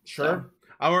harm. Sure. So.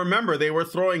 I remember they were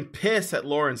throwing piss at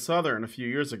Lauren Southern a few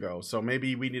years ago, so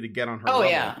maybe we need to get on her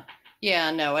level.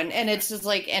 Yeah, no, and it's just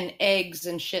like, and eggs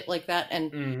and shit like that.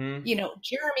 And,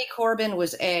 Jeremy Corbyn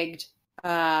was egged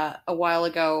a while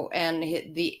ago, and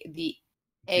the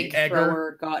egg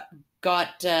thrower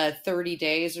got 30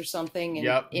 days or something.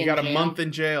 He got a month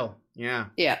in jail. Yeah.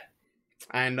 Yeah.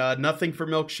 And nothing for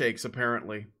milkshakes,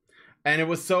 apparently. And it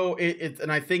was so,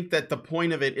 and I think that the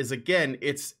point of it is, again,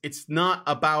 it's not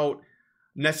about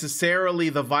necessarily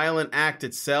the violent act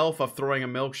itself of throwing a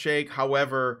milkshake.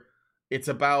 However, it's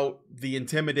about the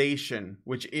intimidation,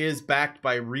 which is backed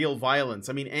by real violence.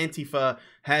 I mean, Antifa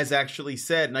has actually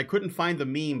said, and I couldn't find the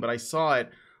meme, but I saw it,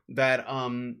 that,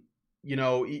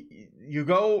 you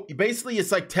go, basically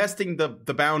it's like testing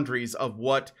the boundaries of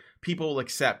what people will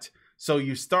accept. So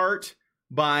you start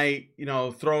by,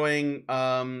 throwing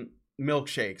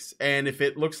milkshakes, and if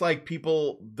it looks like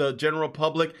the general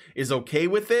public is okay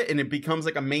with it and it becomes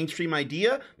like a mainstream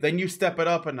idea, then you step it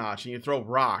up a notch and you throw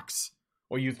rocks,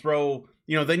 or you throw,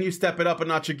 then you step it up a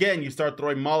notch again, you start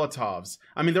throwing Molotovs.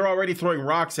 I mean, they're already throwing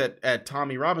rocks at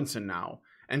Tommy Robinson now,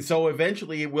 and so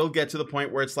eventually it will get to the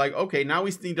point where it's like, okay, now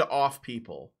we need to off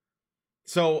people.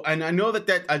 So, and I know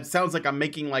that sounds like I'm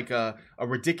making like a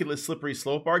ridiculous slippery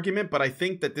slope argument, but I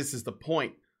think that this is the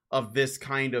point of this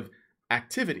kind of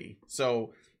activity.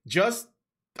 So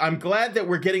I'm glad that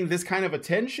we're getting this kind of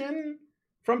attention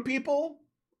from people,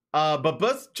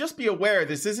 but just be aware,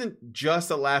 this isn't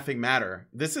just a laughing matter.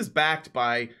 This is backed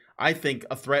by, I think,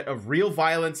 a threat of real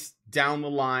violence down the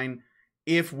line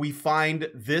if we find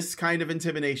this kind of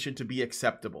intimidation to be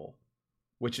acceptable,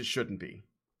 which it shouldn't be.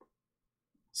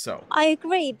 So I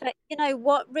agree, but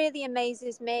what really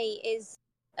amazes me is,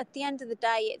 at the end of the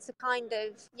day, it's a kind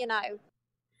of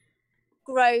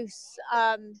gross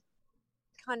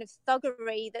kind of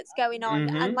thuggery that's going on.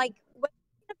 Mm-hmm. And like, we're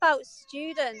talking about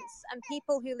students and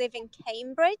people who live in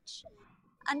Cambridge,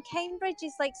 and Cambridge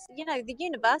is like, the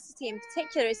university in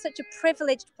particular is such a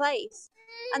privileged place,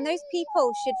 and those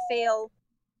people should feel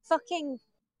fucking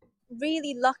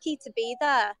really lucky to be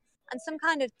there, and some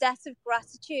kind of debt of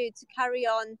gratitude to carry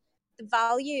on the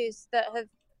values that have,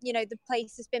 the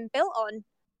place has been built on,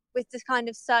 with this kind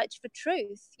of search for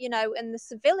truth, and the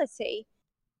civility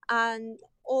and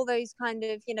all those kind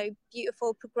of,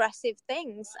 beautiful progressive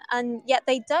things. And yet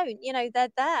they don't, they're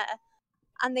there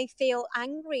and they feel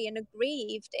angry and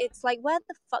aggrieved. It's like, where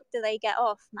the fuck do they get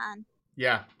off, man?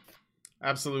 Yeah,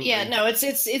 absolutely. Yeah, no,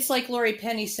 it's like Lori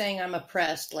Penny saying I'm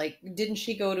oppressed. Like, didn't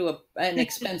she go to an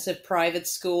expensive private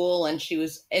school, and she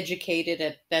was educated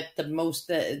at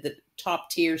the top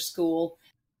tier school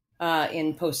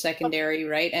in post-secondary,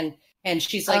 right? And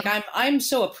she's like, I'm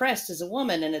so oppressed as a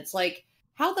woman, and it's like,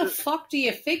 how the fuck do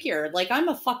you figure? Like, I'm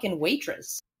a fucking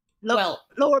waitress. I'm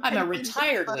a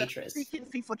retired waitress. Speaking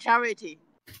fee for charity.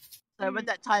 So at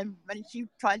that time, when she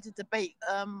tried to debate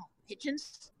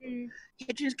Hitchens,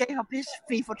 Hitchens gave up his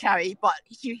fee for charity, but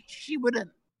she wouldn't.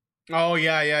 Oh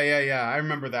yeah. I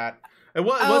remember that. It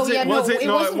wasn't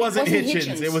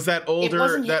Hitchens. It was that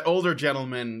older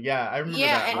gentleman. Yeah, I remember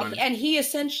that one. And he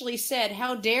essentially said,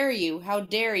 "How dare you? How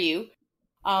dare you?"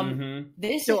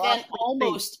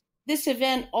 This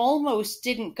event almost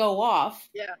didn't go off.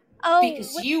 Yeah.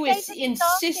 Because you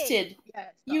insisted.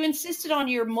 You insisted on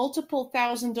your multiple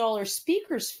 $1,000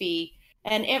 speaker's fee,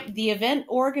 and the event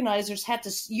organizers had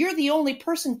to. You're the only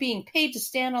person being paid to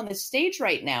stand on this stage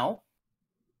right now.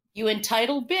 You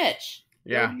entitled bitch.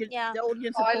 Yeah. The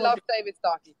audience I love David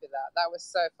Starkey for that. That was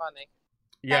so funny.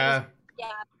 Yeah.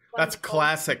 That's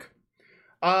classic.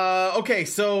 Okay,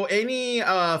 so any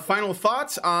final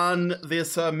thoughts on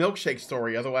this milkshake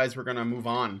story? Otherwise, we're gonna move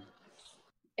on.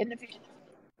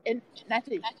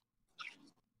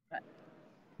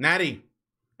 Natty,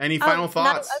 any final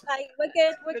thoughts? No,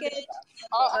 okay, we're good.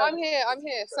 I'm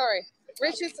here. Sorry,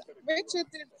 Richard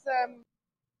did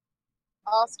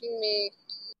asking me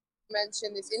to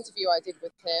mention this interview I did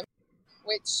with him,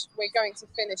 which we're going to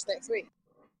finish next week.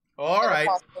 All right.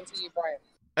 I'll pass it on to you, Brian.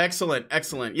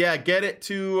 Excellent. Yeah, get it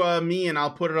to me, and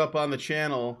I'll put it up on the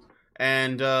channel,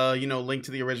 and link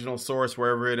to the original source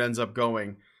wherever it ends up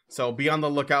going. So be on the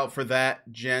lookout for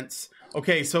that, gents.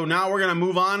 Okay, so now we're gonna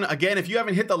move on. Again, if you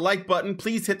haven't hit the like button,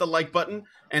 please hit the like button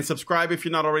and subscribe if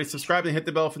you're not already subscribed, and hit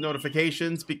the bell for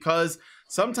notifications, because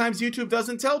sometimes YouTube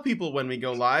doesn't tell people when we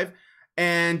go live,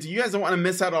 and you guys don't want to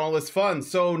miss out on all this fun.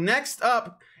 So next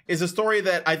up is a story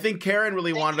that I think Karen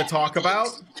really wanted to talk about.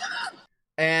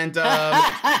 And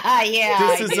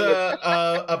this is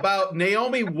about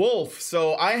Naomi Wolf.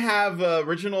 So I have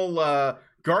original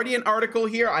Guardian article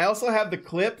here. I also have the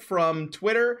clip from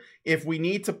Twitter if we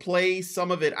need to play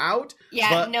some of it out. Yeah,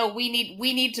 but... no, we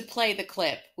need to play the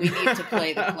clip. We need to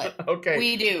play the clip. Okay.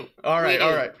 We do. All right, do.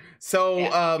 all right. So,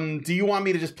 Yeah. Do you want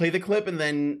me to just play the clip and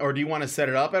then, or do you want to set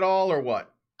it up at all, or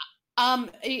what?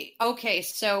 Okay,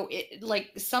 so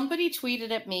somebody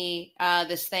tweeted at me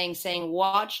this thing saying,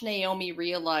 watch Naomi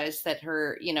realize that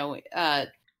her,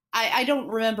 I don't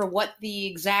remember what the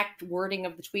exact wording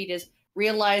of the tweet is,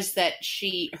 realize that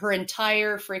her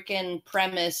entire freaking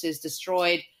premise is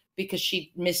destroyed because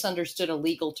she misunderstood a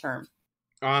legal term.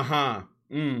 Uh-huh.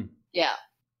 Yeah.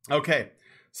 Okay.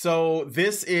 So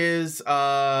this is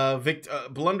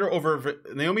blunder over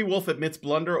Naomi Wolf admits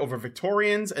blunder over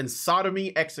Victorians and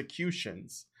sodomy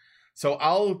executions. So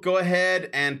I'll go ahead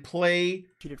and play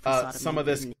some of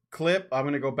this clip. I'm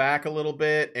going to go back a little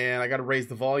bit, and I got to raise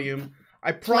the volume.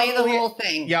 I probably play the whole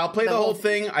thing. Yeah, I'll play the whole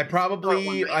thing.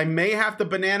 I may have to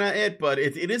banana it, but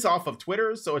it is off of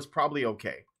Twitter, so it's probably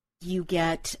okay. You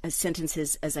get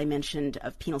sentences, as I mentioned,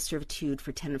 of penal servitude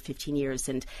for 10 or 15 years.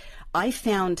 And I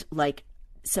found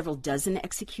several dozen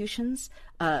executions,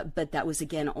 but that was,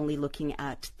 again, only looking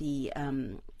at the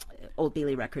Old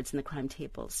Bailey records and the crime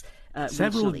tables.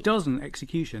 Several regionally. Dozen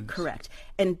executions. Correct.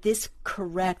 And this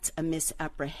corrects a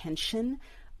misapprehension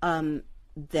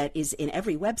that is in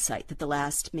every website, that the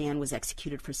last man was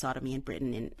executed for sodomy in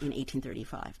Britain in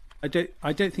 1835. I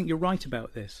don't think you're right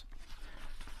about this.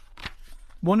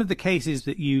 One of the cases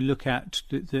that you look at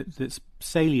that's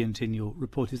salient in your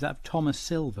report is that of Thomas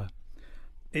Silver.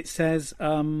 It says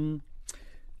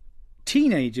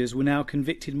teenagers were now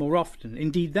convicted more often.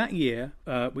 Indeed, that year,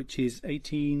 which is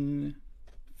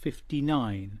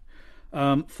 1859,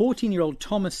 14-year-old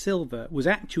Thomas Silver was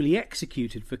actually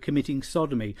executed for committing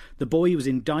sodomy. The boy was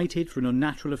indicted for an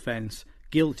unnatural offence,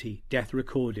 guilty, death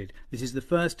recorded. This is the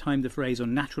first time the phrase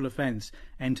unnatural offence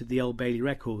entered the Old Bailey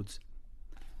records.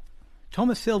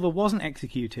 Thomas Silver wasn't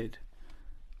executed.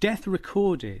 Death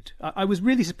recorded. I was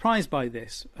really surprised by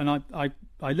this, and I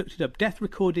looked it up. Death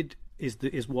recorded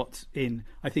is what's in,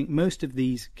 I think, most of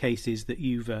these cases that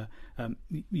you've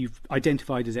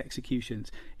identified as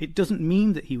executions. It doesn't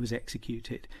mean that he was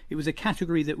executed. It was a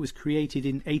category that was created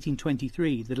in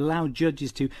 1823 that allowed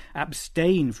judges to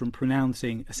abstain from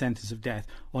pronouncing a sentence of death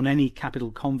on any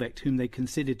capital convict whom they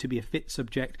considered to be a fit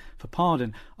subject for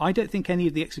pardon. I don't think any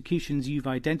of the executions you've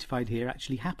identified here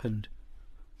actually happened.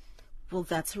 Well,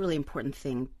 that's a really important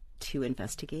thing to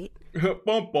investigate.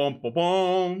 Bum, bum, bum,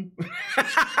 bum.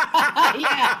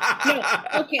 Yeah. No.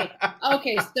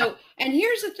 Okay. So, and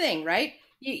here's the thing, right?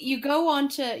 You go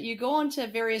onto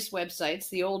various websites,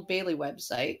 the Old Bailey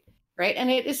website, right?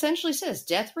 And it essentially says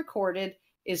death recorded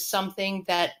is something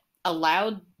that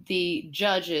allowed the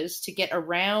judges to get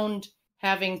around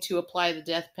having to apply the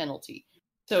death penalty.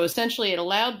 So essentially, it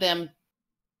allowed them,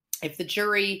 if the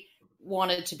jury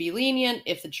wanted to be lenient,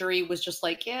 if the jury was just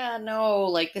like, yeah,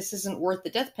 no, this isn't worth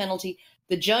the death penalty,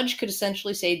 the judge could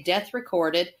essentially say death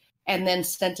recorded and then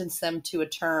sentence them to a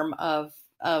term of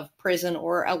prison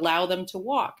or allow them to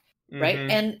walk, right? Mm-hmm.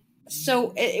 And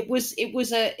so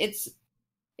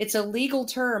it's a legal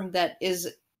term that is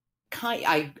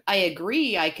I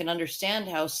agree. I can understand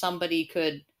how somebody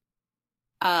could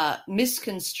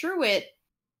misconstrue it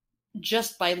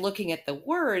just by looking at the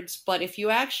words, but if you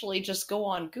actually just go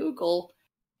on Google,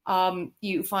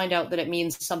 you find out that it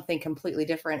means something completely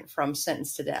different from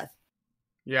sentence to death.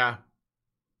 Yeah.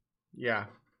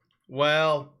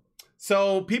 Well,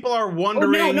 so people are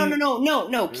wondering. Oh,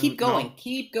 no. Keep going. No.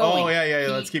 Keep going. Oh, yeah.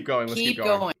 Let's keep going. Let's keep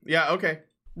going. Yeah. Okay.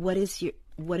 What is your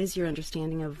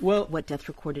understanding of what death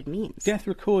recorded means? Death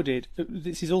recorded.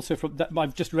 This is also from.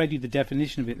 I've just read you the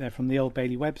definition of it there from the Old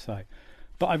Bailey website.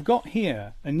 But I've got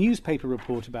here a newspaper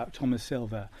report about Thomas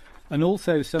Silver, and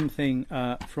also something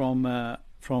from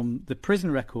the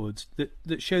prison records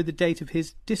that show the date of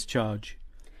his discharge.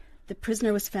 The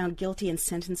prisoner was found guilty and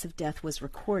sentence of death was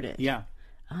recorded. Yeah.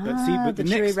 But the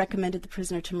jury recommended the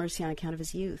prisoner to mercy on account of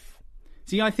his youth.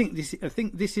 See, I think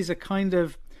this is a kind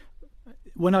of.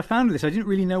 When I found this, I didn't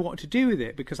really know what to do with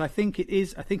it, because I think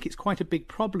it's quite a big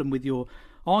problem with your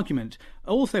argument.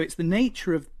 Also, it's the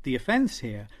nature of the offence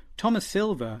here. Thomas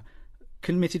Silver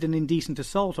committed an indecent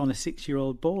assault on a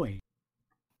 6-year-old boy.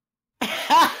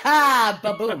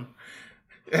 Ba-boom.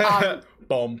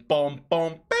 Bum, bum,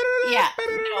 bum. Yeah.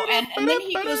 No, and then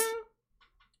he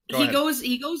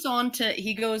goes on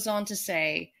to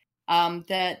say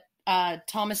that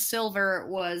Thomas Silver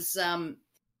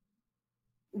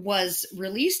was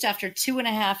released after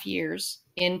 2.5 years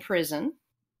in prison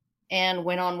and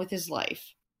went on with his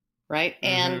life. Right.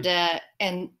 Mm-hmm.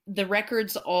 And the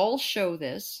records all show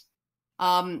this.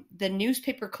 the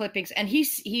newspaper clippings, and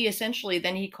he essentially,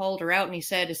 then he called her out and he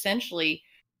said, essentially,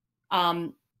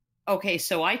 okay,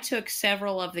 so I took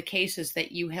several of the cases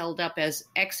that you held up as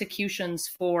executions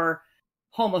for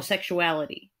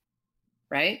homosexuality,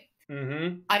 right?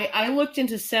 Mm-hmm. I looked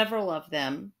into several of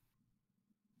them,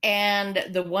 and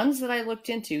the ones that I looked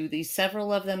into,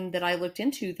 several of them that I looked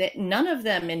into, that none of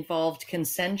them involved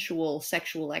consensual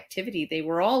sexual activity. They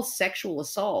were all sexual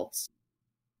assaults.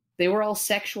 They were all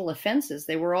sexual offenses.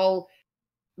 They were all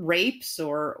rapes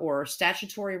or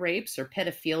statutory rapes or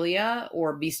pedophilia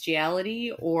or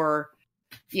bestiality or,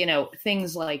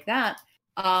 things like that.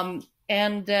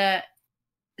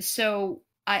 So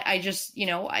I just,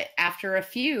 after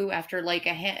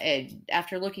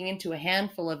looking into a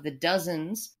handful of the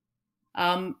dozens,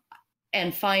 and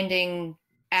finding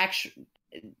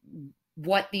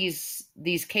what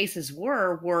these cases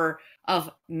were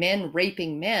of men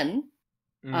raping men,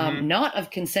 not of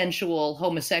consensual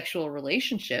homosexual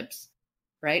relationships,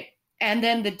 right? And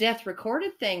then the death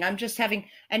recorded thing, I'm just having,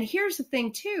 and here's the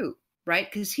thing too,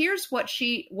 right? Because here's what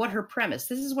her premise,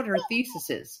 this is what her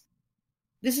thesis is.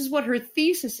 This is what her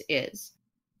thesis is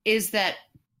that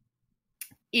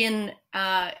in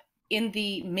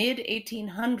the mid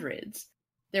 1800s,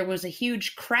 there was a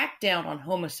huge crackdown on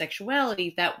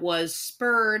homosexuality that was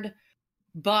spurred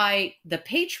by the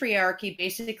patriarchy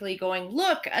basically going,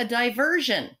 look, a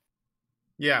diversion.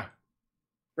 Yeah.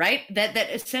 Right? That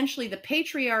essentially the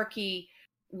patriarchy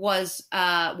was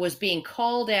being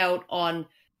called out on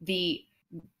the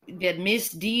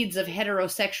misdeeds of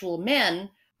heterosexual men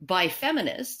by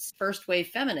feminists, first wave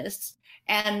feminists,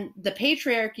 and the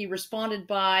patriarchy responded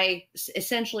by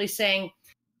essentially saying,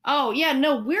 oh yeah,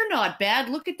 no, we're not bad.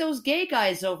 Look at those gay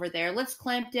guys over there. Let's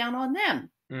clamp down on them.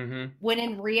 Mm-hmm. When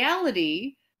in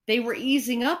reality, they were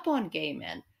easing up on gay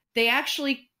men. They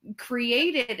actually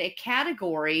created a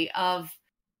category of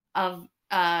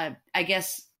I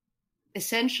guess,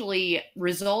 essentially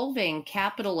resolving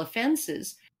capital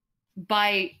offenses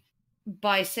by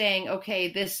saying,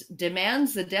 okay, this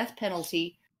demands the death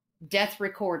penalty, death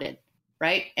recorded,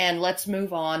 right? And let's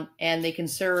move on. And they can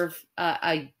serve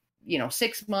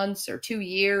 6 months or 2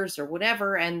 years or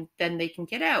whatever, and then they can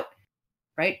get out,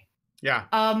 right? Yeah.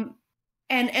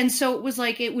 And so it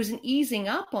was an easing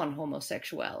up on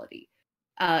homosexuality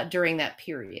during that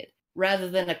period, rather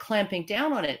than a clamping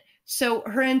down on it. So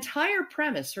her entire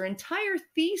premise, her entire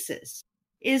thesis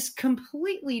is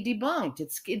completely debunked.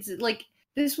 It's like,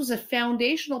 this was a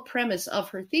foundational premise of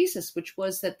her thesis, which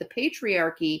was that the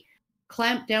patriarchy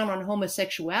clamped down on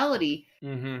homosexuality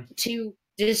to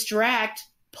distract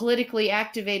politically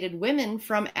activated women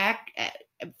from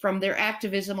their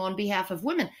activism on behalf of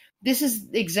women. This is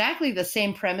exactly the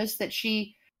same premise that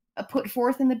she put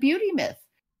forth in the beauty myth,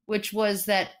 which was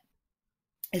that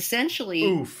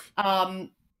essentially,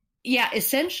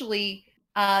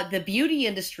 the beauty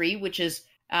industry, which is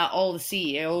all the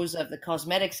CEOs of the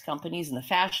cosmetics companies and the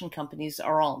fashion companies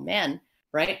are all men,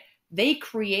 right? They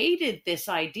created this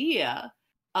idea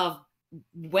of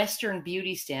Western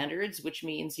beauty standards, which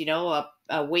means, a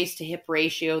waist to hip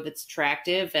ratio that's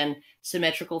attractive and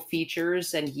symmetrical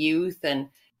features and youth and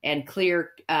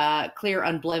clear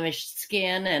unblemished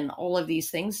skin and all of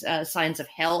these things, signs of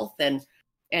health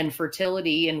and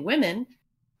fertility in women,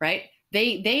 right?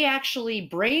 They actually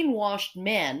brainwashed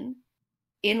men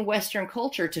in Western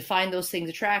culture to find those things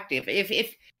attractive.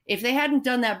 If they hadn't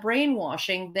done that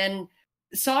brainwashing, then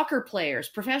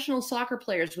professional soccer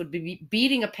players would be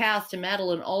beating a path to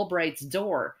Madeleine Albright's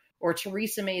door or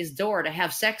Theresa May's door to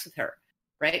have sex with her,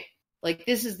 right? Like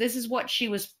this is what she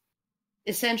was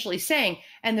essentially saying.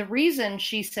 And the reason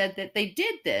she said that they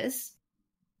did this,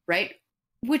 right,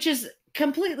 which is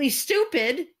completely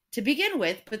stupid to begin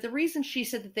with, but the reason she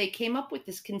said that they came up with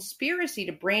this conspiracy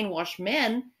to brainwash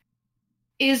men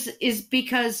is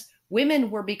because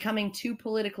women were becoming too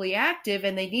politically active,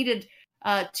 and they needed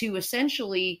to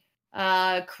essentially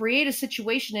create a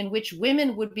situation in which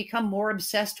women would become more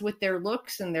obsessed with their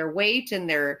looks and their weight and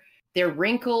their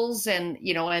wrinkles and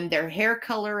and their hair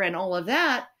color and all of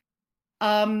that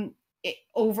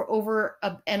over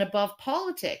and above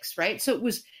politics, right? So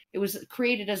it was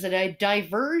created as a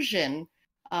diversion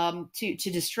to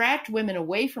distract women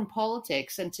away from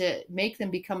politics and to make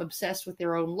them become obsessed with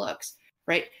their own looks,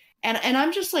 right? And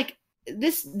I'm just like,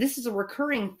 this is a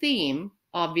recurring theme,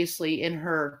 obviously, in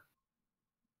her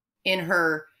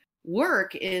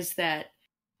work, is that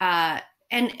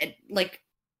and like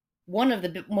one of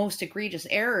the most egregious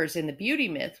errors in the beauty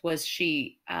myth was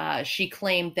she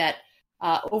claimed that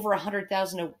over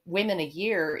 100,000 women a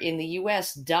year in the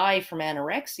U.S. die from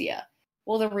anorexia.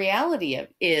 Well, the reality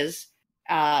is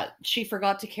she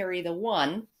forgot to carry the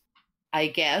one, I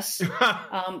guess,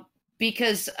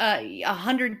 because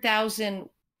 100,000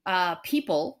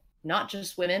 people, not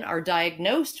just women, are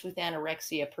diagnosed with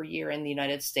anorexia per year in the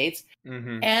United States,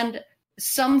 and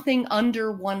something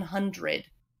under 100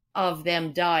 of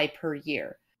them die per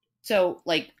year. So,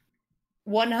 like,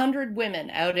 100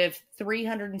 women out of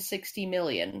 360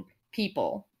 million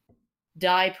people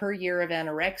die per year of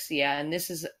anorexia, and this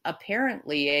is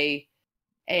apparently a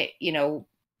you know,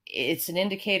 it's an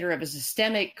indicator of a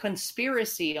systemic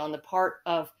conspiracy on the part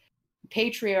of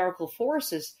patriarchal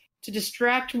forces to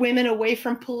distract women away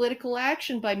from political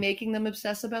action by making them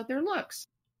obsess about their looks.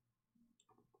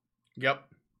 Yep.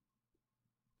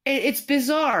 It's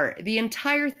bizarre. The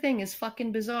entire thing is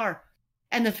fucking bizarre.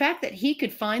 And the fact that he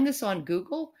could find this on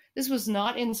Google, this was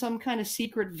not in some kind of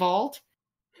secret vault,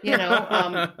 you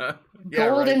know,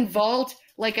 golden vault.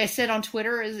 Like I said on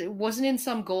Twitter, it wasn't in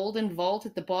some golden vault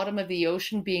at the bottom of the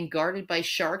ocean being guarded by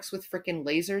sharks with freaking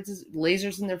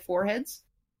lasers in their foreheads.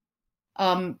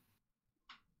 No,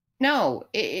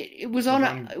 it was on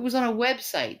a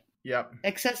website. Yep.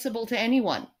 Accessible to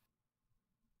anyone.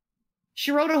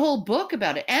 She wrote a whole book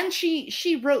about it, and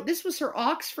she wrote, this was her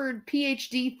Oxford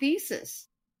PhD thesis,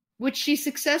 which she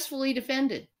successfully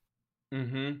defended.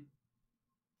 And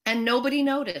nobody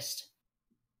noticed.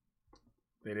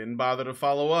 They didn't bother to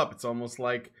follow up. It's almost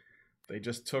like they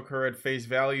just took her at face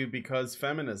value because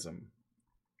feminism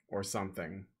or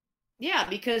something. Yeah,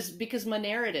 because my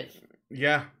narrative.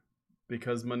 Yeah,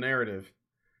 because my narrative.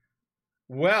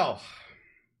 Well,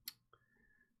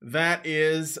 that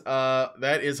is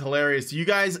hilarious. You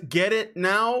guys get it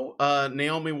now?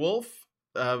 Naomi Wolf,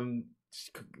 live.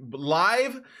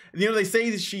 You know, they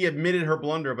say that she admitted her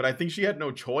blunder, but I think she had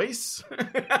no choice.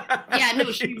 Yeah,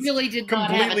 no, she really did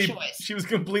not have a choice. She was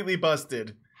completely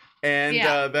busted, and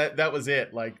that was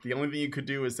it. Like, the only thing you could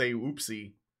do is say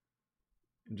 "oopsie"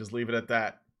 and just leave it at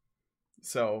that.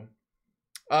 So,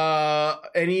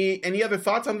 any other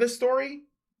thoughts on this story?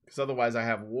 Because otherwise, I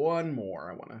have one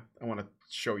more. I wanna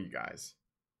show you guys.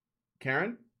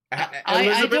 Karen,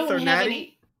 Elizabeth, or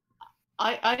Natty?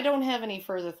 I don't have any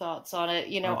further thoughts on it.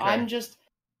 You know, okay.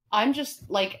 I'm just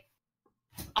like,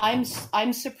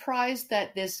 I'm surprised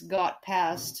that this got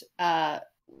past.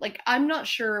 Like, I'm not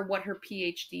sure what her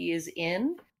PhD is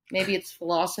in. Maybe it's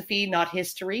philosophy, not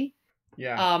history.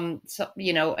 Yeah. So,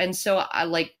 you know, and so I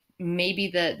like, maybe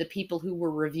the people who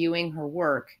were reviewing her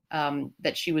work,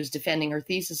 that she was defending her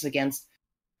thesis against,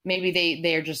 maybe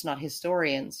they're just not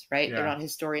historians, right? Yeah. They're not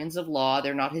historians of law.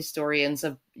 They're not historians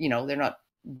of, you know, they're not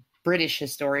British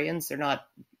historians. They're not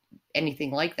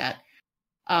anything like that.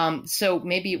 So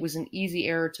maybe it was an easy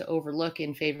error to overlook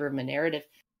in favor of my narrative.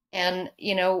 And,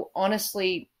 you know,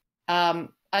 honestly, I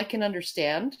can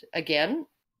understand, again,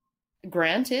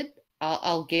 granted,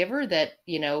 I'll give her that,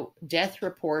 you know, death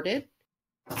reported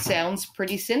sounds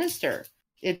pretty sinister.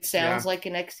 It sounds like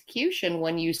an execution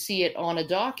when you see it on a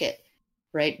docket,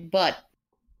 right? But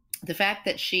the fact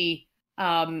that she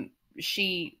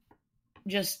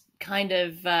just kind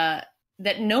of, that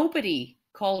nobody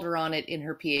called her on it in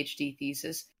her PhD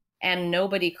thesis, and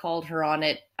nobody called her on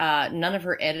it, none of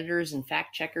her editors and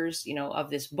fact checkers, you know, of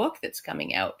this book that's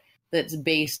coming out, that's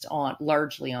based on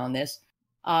largely on this,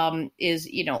 is,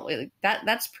 you know,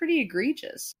 that's pretty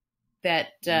egregious. That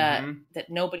that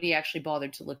nobody actually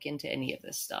bothered to look into any of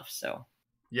this stuff. So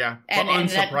yeah, and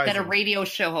that a radio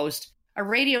show host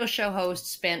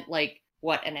spent like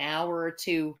what, an hour or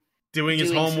two doing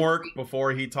his homework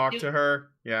before he talked to her.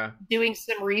 Yeah, doing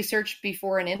some research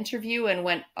before an interview, and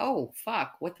went, oh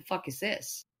fuck, what the fuck is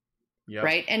this? Yep.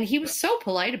 Right, and he was so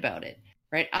polite about it.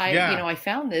 Right, I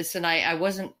found this and I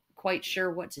wasn't quite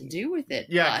sure what to do with it.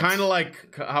 Yeah, kind of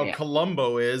like how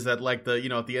Columbo is at like the, you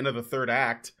know, at the end of the third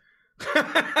act.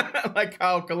 Like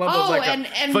how Columbo's like, and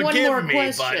forgive one more me,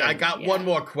 question. But I got one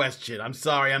more question. I'm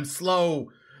sorry, I'm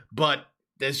slow, but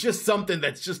there's just something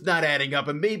that's just not adding up.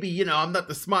 And maybe, you know, I'm not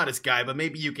the smartest guy, but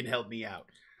maybe you can help me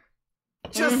out.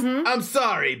 Just, I'm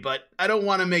sorry, but I don't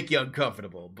want to make you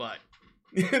uncomfortable. But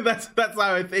that's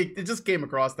how I think it just came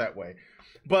across that way.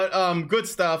 But good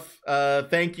stuff.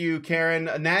 Thank you, Karen.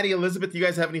 Natty, Elizabeth, do you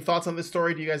guys have any thoughts on this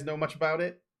story? Do you guys know much about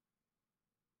it?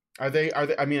 Are they?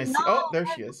 I mean, I see. Oh, there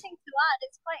she is. Nothing to add.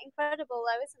 It's quite incredible,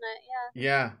 though, isn't it?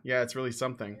 Yeah. Yeah, it's really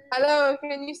something. Hello,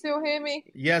 can you still hear me?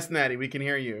 Yes, Natty, we can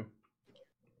hear you.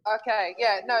 Okay,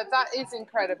 yeah, no, that is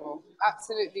incredible.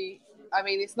 Absolutely. I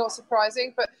mean, it's not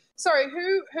surprising, but sorry,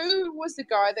 who was the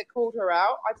guy that called her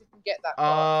out? I didn't get that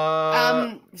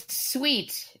part.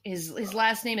 Sweet. His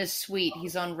last name is Sweet.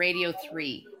 He's on Radio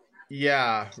 3.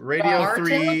 Yeah, Radio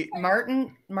 3.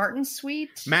 Martin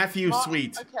Sweet? Matthew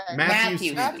Sweet. Okay.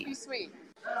 Matthew Sweet.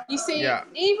 You see, Yeah.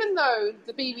 even though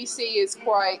the BBC is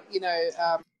quite,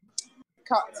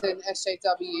 cut and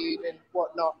SJW'd and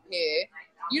whatnot here,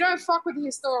 you don't fuck with the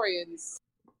historians.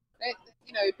 They,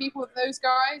 people, those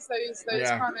guys, those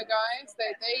Yeah. kind of guys,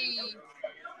 they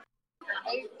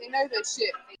know their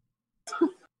shit.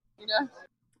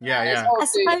 Yeah, There's yeah. old I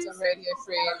dudes suppose- on Radio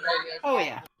Free and Radio. Oh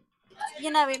yeah.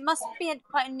 It must be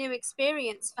quite a new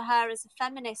experience for her as a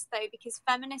feminist, though, because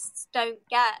feminists don't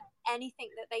get anything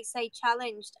that they say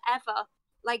challenged ever.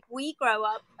 Like, we grow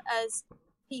up as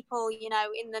people,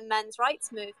 in the men's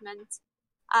rights movement,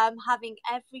 having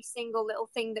every single little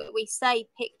thing that we say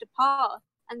picked apart.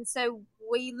 And so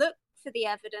we look for the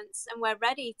evidence and we're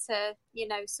ready to,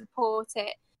 support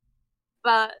it.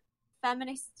 But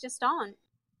feminists just aren't.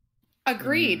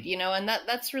 Agreed, and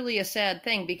that's really a sad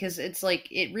thing, because it's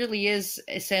like, it really is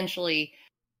essentially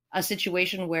a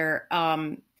situation where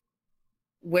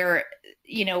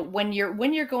when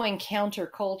you're going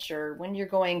counterculture, when you're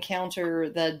going counter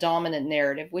the dominant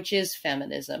narrative, which is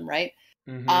feminism, right?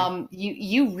 Mhm.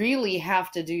 You really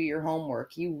have to do your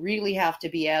homework. You really have to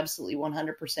be absolutely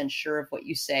 100% sure of what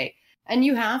you say, and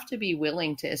you have to be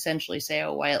willing to essentially say,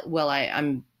 "Oh, I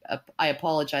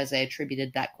apologize. I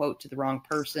attributed that quote to the wrong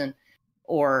person,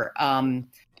 or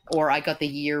I got the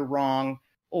year wrong,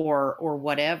 or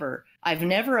whatever." I've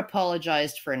never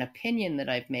apologized for an opinion that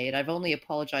I've made. I've only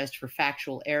apologized for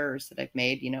factual errors that I've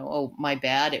made. Oh, my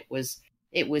bad. It was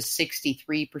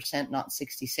 63%, not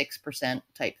 66%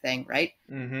 type thing, right?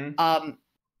 Mhm.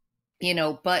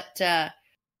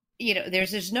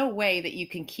 There's no way that you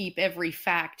can keep every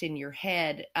fact in your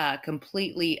head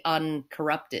completely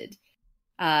uncorrupted.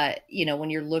 When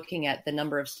you're looking at the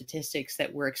number of statistics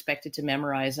that we're expected to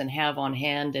memorize and have on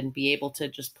hand and be able to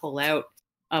just pull out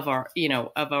of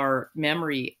our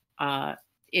memory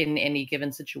in any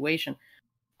given situation,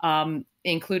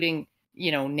 including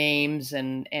names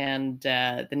and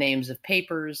the names of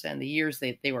papers and the years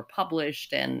they were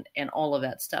published and all of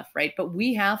that stuff, right? But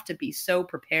we have to be so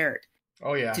prepared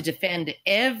Oh yeah. to defend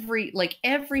every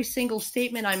single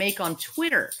statement I make on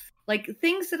Twitter. Like,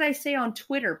 things that I say on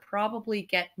Twitter probably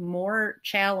get more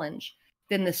challenge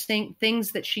than the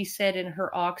things that she said in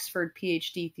her Oxford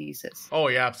PhD thesis. Oh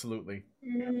yeah, absolutely.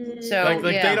 So Like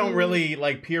they don't really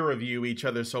peer review each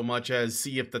other so much as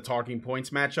see if the talking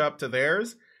points match up to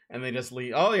theirs, and they just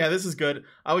leave. Oh yeah, this is good.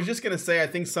 I was just gonna say, I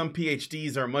think some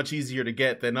PhDs are much easier to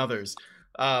get than others.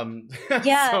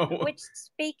 Yeah, which,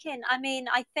 speaking,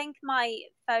 I think my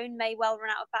phone may well run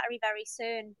out of battery very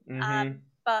soon. Mhm.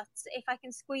 But if I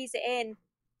can squeeze it in,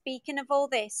 speaking of all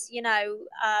this,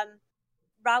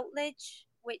 Routledge,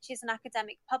 which is an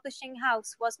academic publishing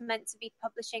house, was meant to be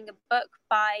publishing a book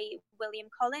by William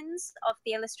Collins of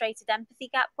the Illustrated Empathy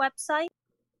Gap website,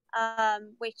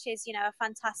 which is, a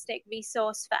fantastic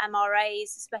resource for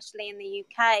MRAs, especially in the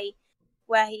UK,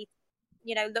 where he,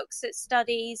 looks at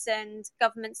studies and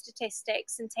government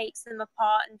statistics and takes them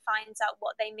apart and finds out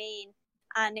what they mean.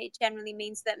 And it generally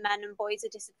means that men and boys are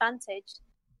disadvantaged.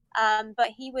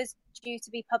 But he was due to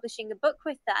be publishing a book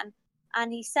with them.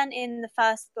 And he sent in the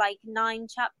first 9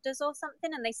 chapters or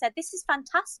something, and they said, "This is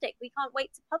fantastic. We can't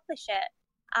wait to publish it."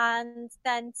 And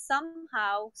then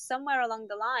somehow, somewhere along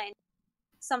the line,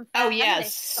 somehow,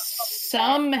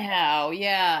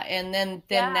 yeah. And then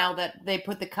now that they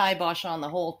put the kibosh on the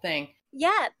whole thing.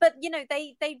 Yeah, but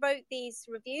they wrote these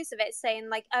reviews of it saying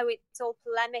oh, it's all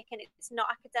polemic and it's not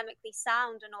academically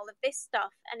sound and all of this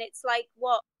stuff. And it's like,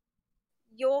 what?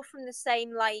 You're from the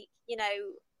same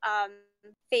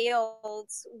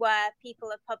fields where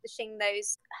people are publishing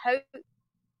those hope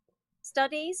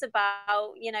studies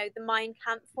about the Mein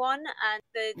Kampf one and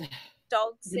the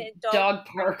dog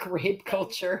park rape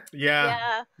culture.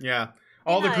 Yeah.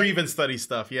 All the grievance study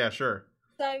stuff. Yeah, sure.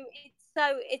 And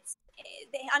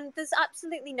there's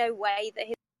absolutely no way that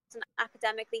he's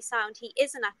academically sound. He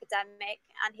is an academic,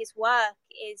 and his work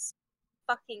is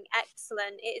fucking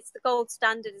excellent. It's the gold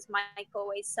standard, as Mike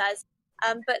always says.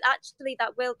 But actually,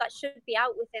 that should be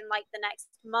out within the next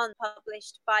month,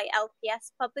 published by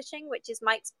LPS Publishing, which is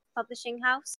Mike's publishing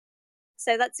house.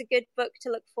 So that's a good book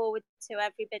to look forward to,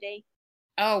 everybody.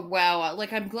 Oh wow!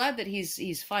 I'm glad that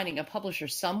he's finding a publisher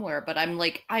somewhere, but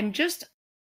I'm just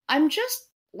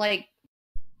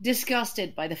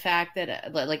disgusted by the fact that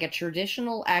a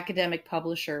traditional academic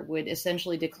publisher would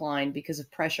essentially decline because of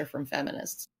pressure from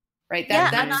feminists, right?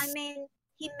 And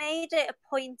he made it a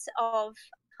point of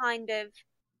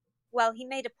he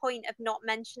made a point of not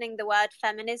mentioning the word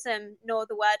feminism nor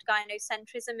the word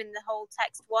gynocentrism in the whole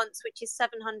text once, which is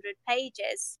 700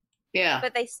 pages. Yeah.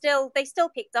 But they still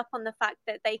picked up on the fact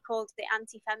that they called it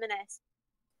anti-feminist,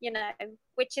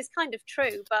 which is kind of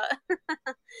true, but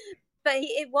but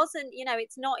it wasn't,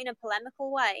 it's not in a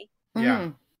polemical way. Yeah.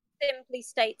 It simply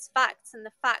states facts, and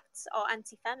the facts are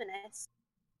anti-feminist.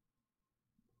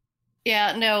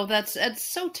 Yeah, no, that's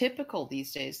so typical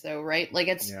these days, though, right? Like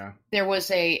there was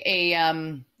there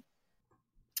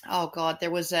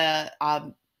was a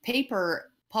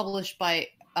paper published by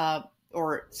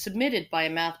or submitted by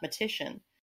a mathematician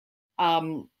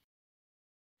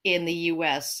in the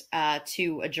U.S.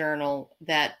 To a journal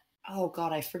that,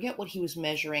 I forget what he was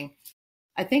measuring.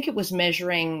 I think it was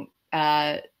measuring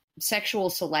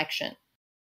sexual selection,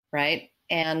 right?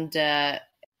 And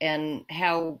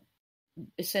how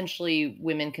essentially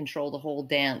women control the whole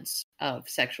dance of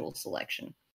sexual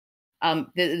selection.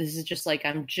 This is just like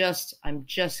I'm just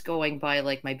going by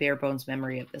like my bare bones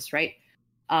memory of this, right?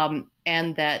 And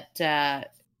that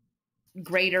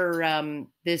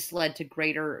this led to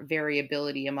greater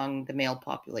variability among the male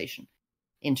population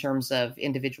in terms of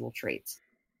individual traits,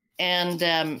 and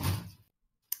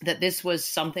that this was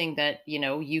something that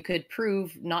you could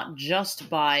prove not just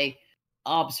by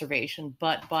observation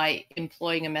but by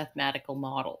employing a mathematical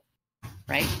model,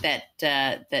 right? That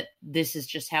this is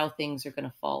just how things are going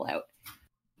to fall out,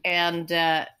 and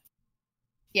the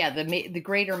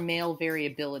greater male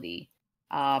variability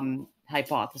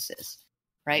hypothesis,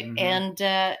 right? Mm-hmm. And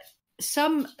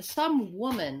some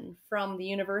woman from the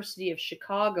University of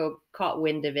Chicago caught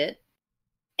wind of it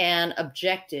and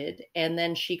objected, and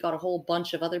then she got a whole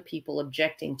bunch of other people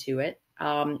objecting to it.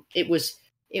 It was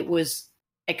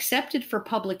accepted for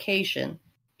publication.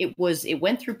 It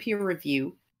went through peer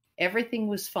review. Everything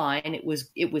was fine.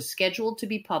 It was scheduled to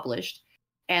be published,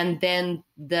 and then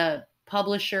the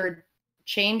publisher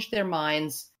changed their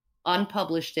minds,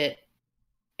 unpublished it,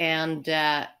 and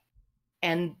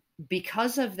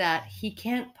because of that, he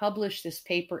can't publish this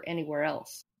paper anywhere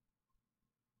else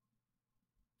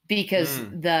because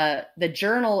the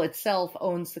journal itself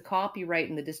owns the copyright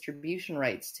and the distribution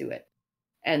rights to it.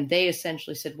 And they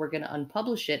essentially said, we're going to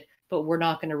unpublish it, but we're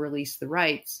not going to release the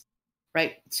rights,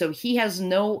 right? So he has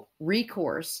no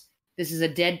recourse. This is a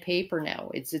dead paper now.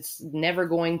 It's never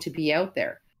going to be out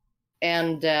there.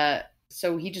 And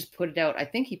so he just put it out. I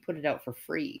think he put it out for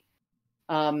free.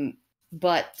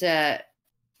 But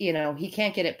he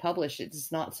can't get it published.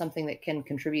 It's not something that can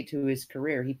contribute to his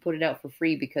career. He put it out for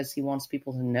free because he wants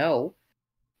people to know.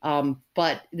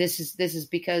 But this is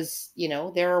because,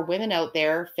 there are women out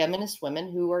there, feminist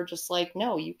women, who are just like,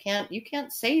 no, you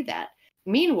can't say that.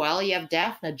 Meanwhile, you have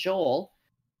Daphne Joel,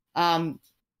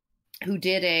 who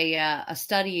did a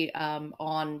study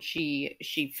on,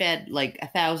 she fed like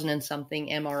 1,000 and something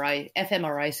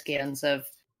fMRI scans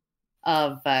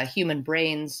of human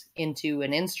brains into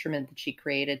an instrument that she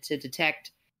created to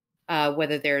detect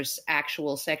whether there's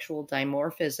actual sexual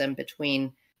dimorphism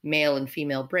between male and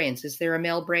female brains. Is there a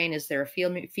male brain? Is there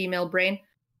a female brain?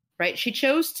 Right? She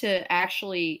chose to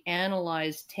actually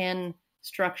analyze 10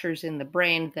 structures in the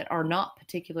brain that are not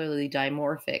particularly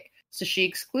dimorphic. So she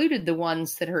excluded the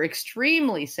ones that are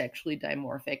extremely sexually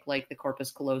dimorphic, like the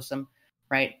corpus callosum,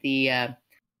 right? The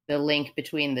link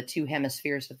between the two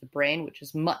hemispheres of the brain, which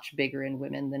is much bigger in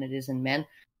women than it is in men,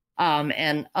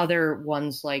 and other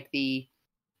ones like the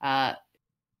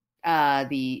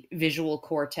visual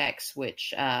cortex,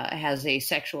 which has a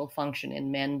sexual function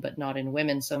in men but not in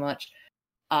women so much,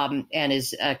 and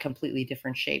is a completely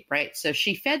different shape, right? So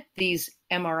she fed these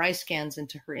MRI scans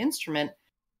into her instrument,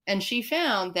 and she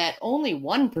found that only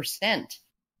 1%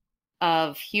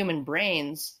 of human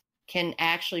brains can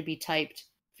actually be typed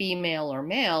female or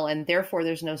male, and therefore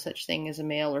there's no such thing as a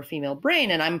male or female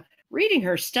brain. And I'm reading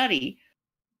her study,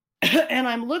 and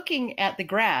I'm looking at the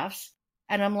graphs,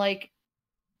 and I'm like,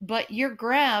 but your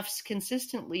graphs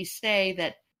consistently say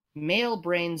that male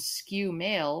brains skew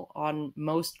male on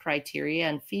most criteria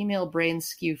and female brains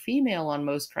skew female on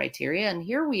most criteria. And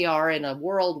here we are in a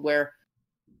world where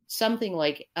something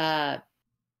like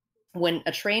when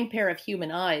a trained pair of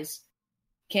human eyes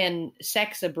can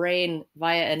sex a brain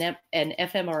via an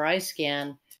fMRI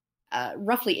scan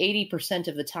roughly 80%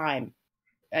 of the time,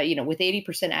 with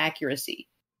 80% accuracy.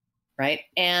 Right.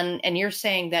 And you're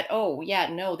saying that,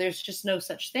 there's just no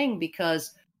such thing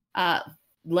because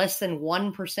less than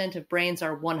 1% of brains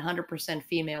are 100%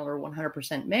 female or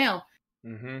 100% male.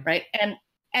 Mm-hmm. Right.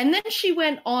 And then she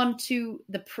went on to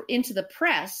into the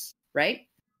press. Right.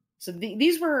 So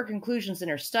these were her conclusions in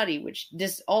her study, which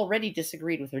already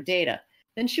disagreed with her data.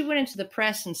 Then she went into the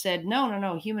press and said,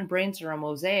 no, human brains are a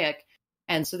mosaic.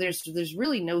 And so there's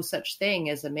really no such thing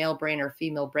as a male brain or a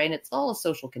female brain. It's all a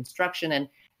social construction. And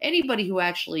anybody who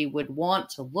actually would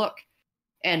want to look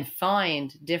and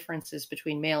find differences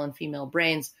between male and female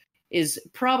brains is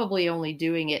probably only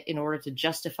doing it in order to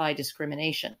justify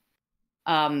discrimination.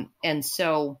 And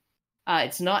so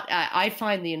it's not. I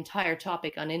find the entire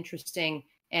topic uninteresting,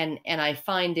 and I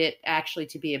find it actually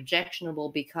to be objectionable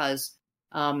because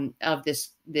of this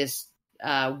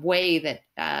way that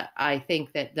I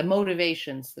think that the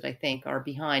motivations that I think are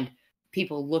behind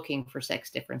people looking for sex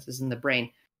differences in the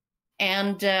brain.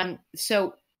 And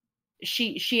so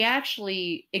she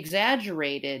actually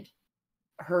exaggerated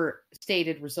her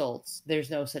stated results.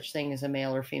 There's no such thing as a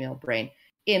male or female brain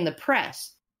in the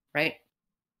press, right?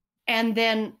 And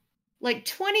then like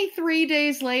 23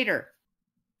 days later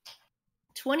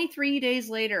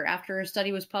after her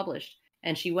study was published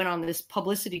and she went on this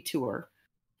publicity tour,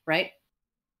 right?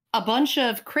 A bunch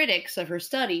of critics of her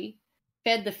study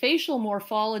fed the facial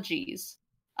morphologies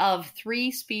of 3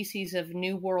 species of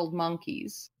New World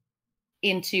monkeys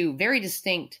into very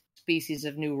distinct species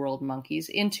of New World monkeys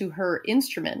into her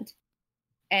instrument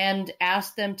and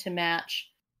asked them to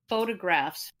match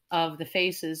photographs of the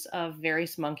faces of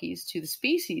various monkeys to the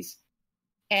species.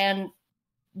 And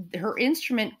her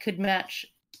instrument could match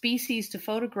species to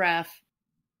photograph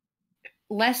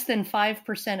less than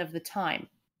 5% of the time.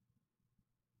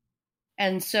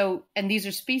 And these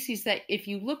are species that if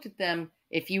you looked at them,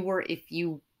 if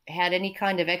you had any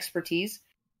kind of expertise,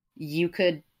 you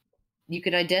could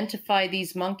identify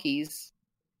these monkeys,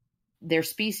 their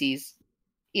species,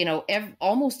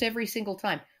 almost every single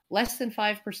time. Less than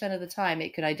 5% of the time,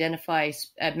 it could identify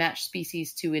match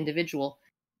species to individual.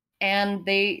 And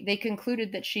they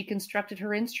concluded that she constructed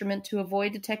her instrument to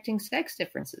avoid detecting sex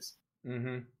differences.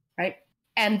 Mm-hmm. Right?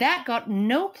 And that got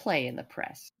no play in the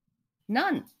press.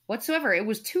 None whatsoever. It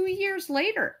was 2 years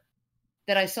later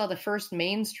that I saw the first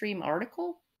mainstream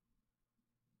article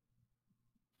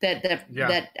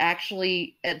that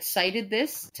actually cited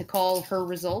this to call her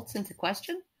results into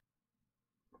question.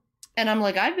 And I'm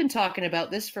like, I've been talking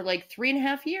about this for like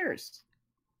 3.5 years.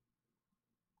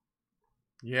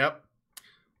 Yep.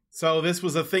 So this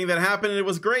was a thing that happened and it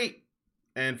was great.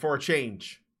 And for a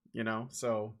change,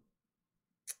 so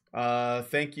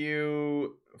thank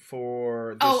you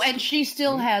for this. Oh, and she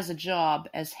still has a job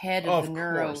as head of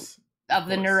the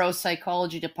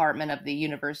neuropsychology department of the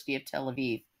University of Tel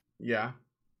Aviv. Yeah.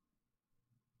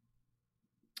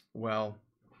 Well.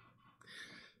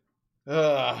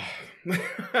 All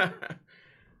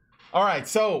right,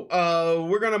 so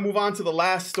we're gonna move on to the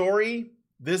last story.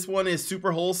 This one is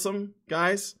super wholesome,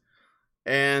 guys,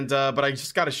 and but I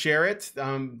just got to share it.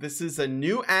 This is a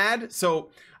new ad. So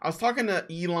I was talking to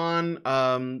Elon,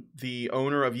 the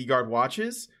owner of eGuard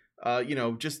Watches.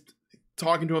 Just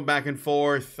talking to him back and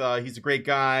forth. He's a great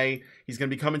guy. He's going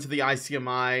to be coming to the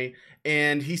ICMI,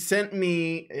 and he sent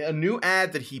me a new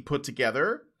ad that he put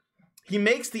together. He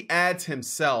makes the ads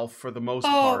himself for the most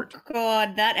part. Oh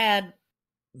God, that ad!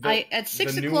 At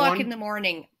 6 o'clock in the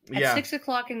morning. At 6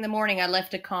 o'clock in the morning, I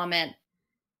left a comment.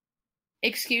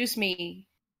 Excuse me,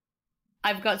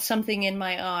 I've got something in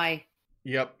my eye.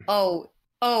 Yep. Oh,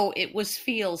 it was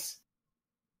feels.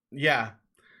 Yeah.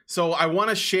 So I want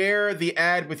to share the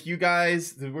ad with you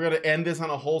guys. We're going to end this on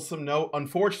a wholesome note.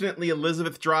 Unfortunately,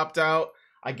 Elizabeth dropped out.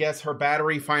 I guess her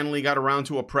battery finally got around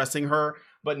to oppressing her.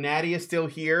 But Natty is still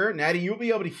here. Natty, you'll be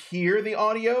able to hear the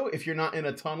audio if you're not in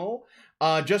a tunnel.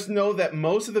 Just know that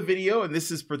most of the video, and this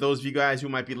is for those of you guys who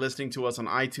might be listening to us on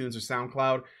iTunes or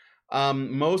SoundCloud,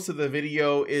 most of the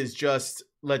video is just,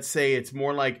 let's say it's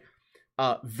more like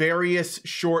various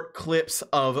short clips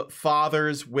of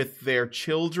fathers with their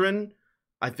children.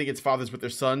 I think it's fathers with their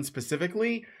sons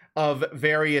specifically, of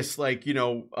various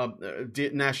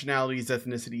nationalities,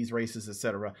 ethnicities, races,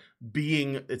 etc.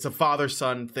 It's a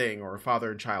father-son thing or a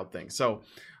father and child thing. So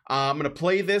I'm going to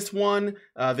play this one.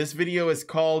 This video is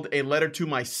called A Letter to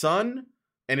My Son,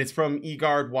 and it's from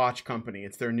eGuard Watch Company.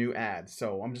 It's their new ad.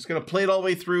 So I'm just going to play it all the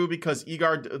way through because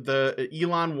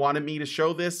Elon wanted me to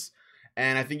show this,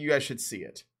 and I think you guys should see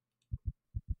it.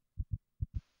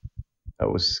 I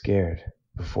was scared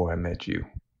before I met you.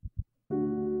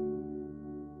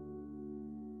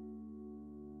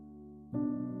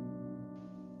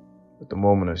 But the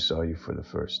moment I saw you for the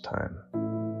first time,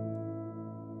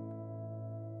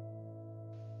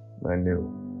 I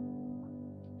knew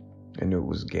it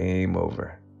was game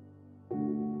over.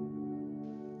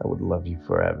 I would love you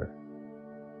forever.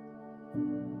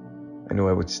 I knew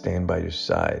I would stand by your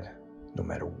side no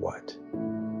matter what.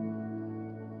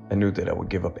 I knew that I would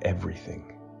give up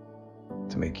everything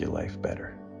to make your life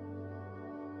better.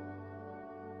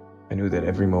 I knew that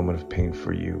every moment of pain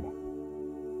for you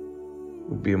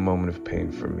would be a moment of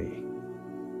pain for me.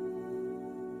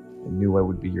 I knew I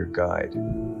would be your guide,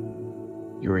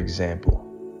 your example,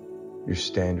 your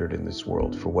standard in this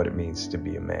world for what it means to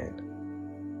be a man.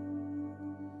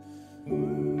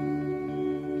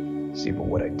 See, but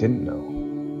what I didn't know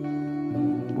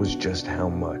was just how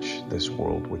much this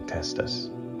world would test us. I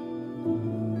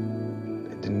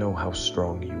didn't know how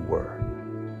strong you were.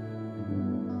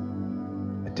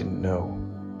 I didn't know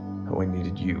how I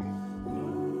needed you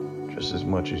just as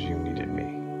much as you needed me.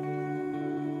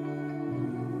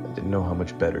 I didn't know how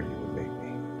much better you would make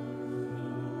me.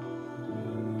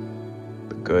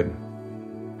 The good,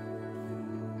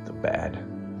 the bad.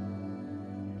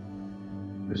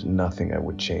 There's nothing I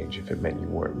would change if it meant you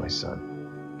weren't my son.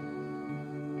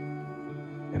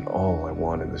 And all I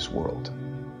want in this world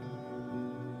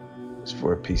is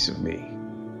for a piece of me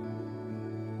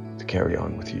to carry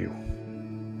on with you.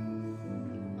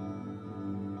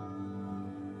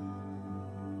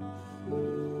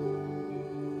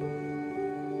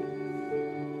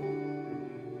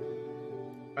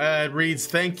 It reads,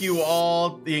 thank you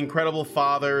all, the incredible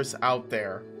fathers out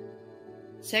there.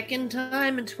 Second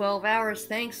time in 12 hours.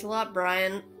 Thanks a lot,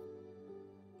 Brian.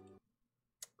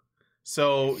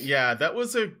 So, yeah, that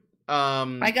was a...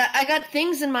 I got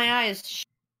things in my eyes.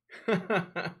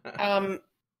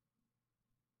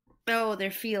 Oh,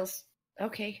 there feels...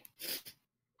 Okay.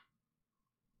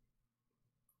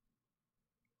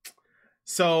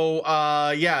 So,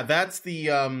 yeah, that's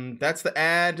the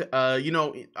ad. You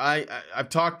know, I've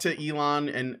talked to Elon,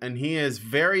 and he is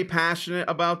very passionate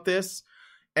about this.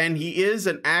 And he is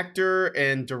an actor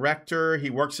and director. He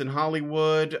works in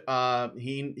Hollywood.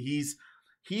 He's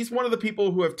one of the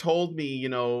people who have told me, you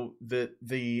know, that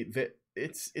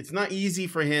it's not easy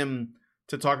for him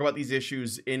to talk about these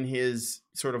issues in his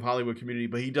sort of Hollywood community,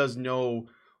 but he does know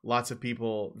lots of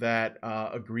people that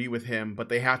agree with him, but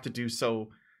they have to do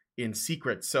so in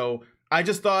secret. So I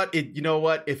just thought, you know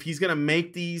what, if he's gonna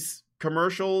make these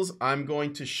commercials, I'm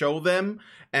going to show them,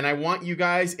 and I want you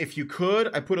guys, if you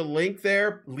could, I put a link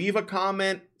there, leave a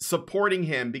comment supporting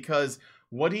him, because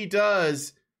what he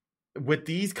does with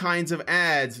these kinds of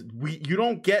ads, you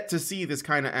don't get to see this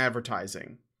kind of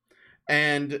advertising.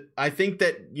 And I think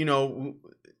that, you know,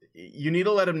 you need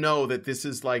to let him know that this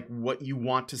is like what you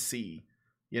want to see,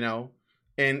 you know.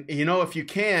 And, you know, if you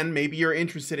can, maybe you're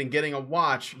interested in getting a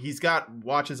watch. He's got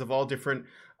watches of all different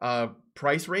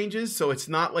price ranges, so it's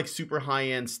not like super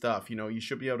high-end stuff. You know, you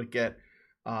should be able to get,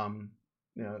 you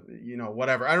know,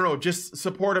 whatever. I don't know, just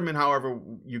support him in however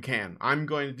you can. I'm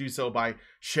going to do so by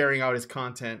sharing out his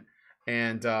content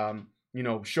and, you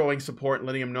know, showing support and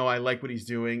letting him know I like what he's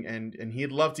doing, and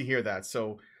he'd love to hear that.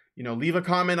 So, you know, leave a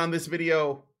comment on this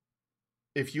video.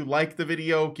 If you like the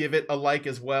video, give it a like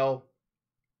as well.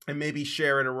 And maybe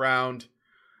share it around.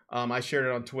 I shared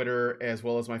it on Twitter as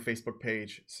well as my Facebook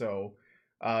page. So,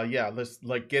 yeah, let's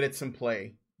like get it some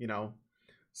play, you know.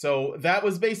 So that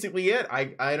was basically it.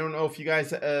 I don't know if you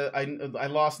guys, I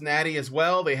lost Natty as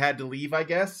well. They had to leave, I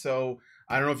guess. So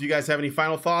I don't know if you guys have any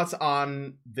final thoughts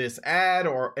on this ad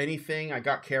or anything. I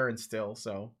got Karen still,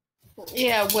 so.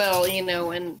 Yeah, well, you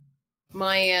know, and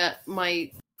my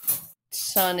my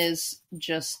son is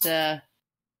just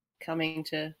coming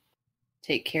to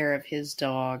take care of his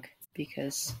dog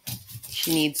because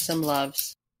she needs some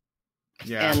loves.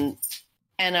 Yeah.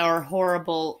 And our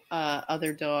horrible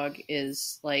other dog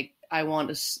is like, I want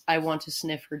to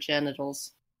sniff her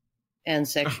genitals and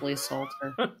sexually assault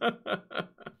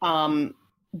her.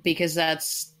 Because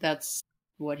that's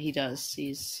what he does.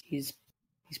 He's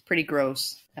pretty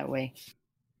gross that way.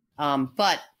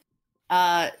 But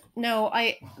no,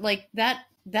 I like that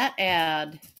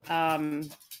ad.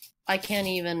 I can't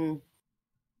even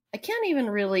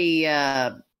really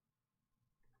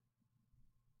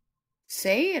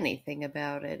say anything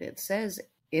about it. It says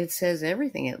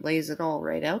everything. It lays it all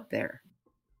right out there.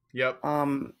 Yep.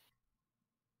 And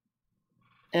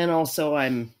also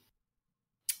I'm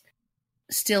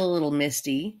still a little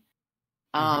misty.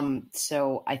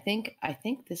 So I think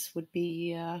this would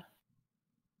be a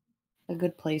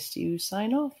good place to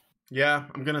sign off. Yeah,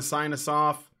 I'm gonna sign us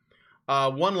off.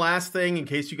 One last thing, in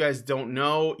case you guys don't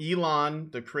know, Elon,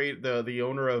 the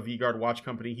owner of eGuard Watch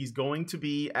Company, he's going to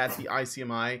be at the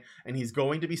ICMI, and he's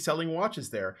going to be selling watches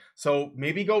there. So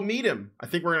maybe go meet him. I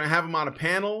think we're going to have him on a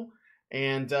panel,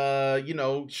 and you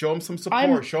know, show him some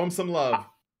support, show him some love.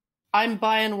 I'm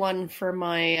buying one for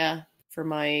my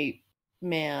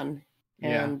man,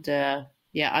 and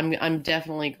yeah, I'm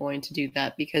definitely going to do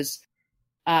that because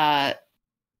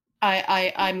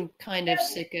I'm kind of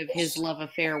sick of his love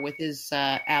affair with his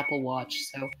Apple Watch.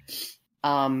 So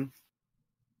I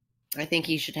think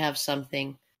he should have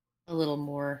something a little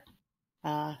more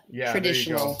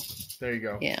traditional. There you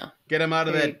go. Yeah. Get him out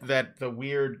of the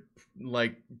weird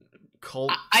like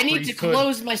cult. I need to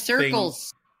close my circles.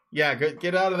 Thing. Yeah,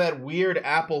 get out of that weird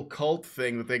Apple cult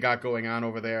thing that they got going on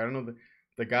over there. I don't know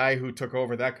the guy who took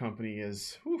over that company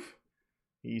is, whew,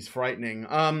 he's frightening.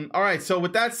 All right, so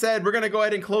with that said, we're going to go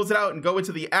ahead and close it out and go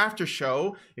into the after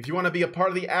show. If you want to be a part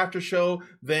of the after show,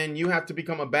 then you have to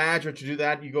become a badger. To do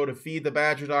that, you go to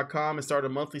feedthebadger.com and start a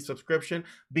monthly subscription.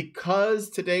 Because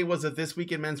today was a This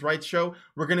Week in Men's Rights show,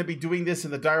 we're going to be doing this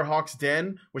in the Direhawk's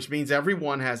Den, which means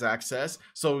everyone has access.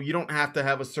 So you don't have to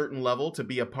have a certain level to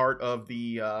be a part of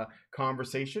the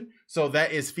conversation. So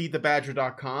that is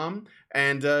feedthebadger.com.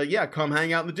 And yeah, come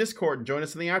hang out in the Discord and join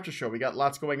us in the after show. We got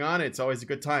lots going on. It's always a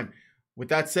good time. With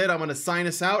that said, I'm going to sign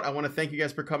us out. I want to thank you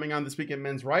guys for coming on This Week in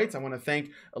Men's Rights. I want to thank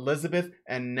Elizabeth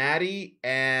and Natty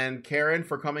and Karen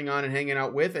for coming on and hanging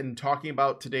out with and talking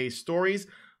about today's stories.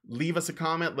 Leave us a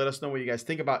comment. Let us know what you guys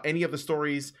think about any of the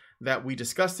stories that we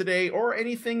discussed today, or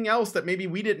anything else that maybe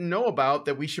we didn't know about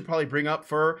that we should probably bring up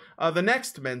for the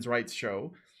next Men's Rights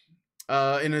show.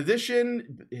 In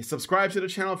addition, subscribe to the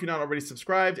channel if you're not already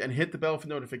subscribed, and hit the bell for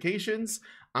notifications.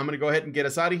 I'm going to go ahead and get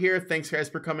us out of here. Thanks, guys,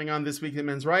 for coming on This Week in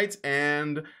Men's Rights,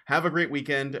 and have a great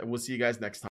weekend. We'll see you guys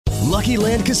next time. Lucky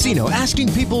Land Casino,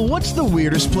 asking people, what's the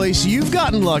weirdest place you've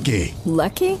gotten lucky?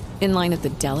 Lucky? In line at the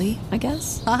deli, I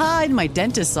guess? Aha, in my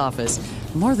dentist's office.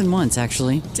 More than once,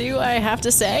 actually. Do I have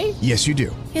to say? Yes, you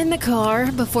do. In the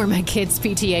car before my kids'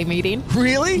 PTA meeting.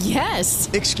 Really? Yes.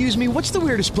 Excuse me, what's the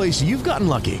weirdest place you've gotten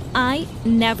lucky? I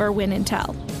never win and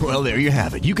tell. Well, there you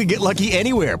have it. You can get lucky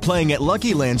anywhere, playing at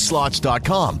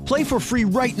LuckyLandSlots.com. Play for free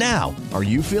right now. Are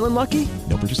you feeling lucky?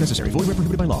 No purchase necessary. Void where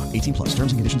prohibited by law. 18+.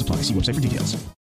 Terms and conditions apply. See website for details.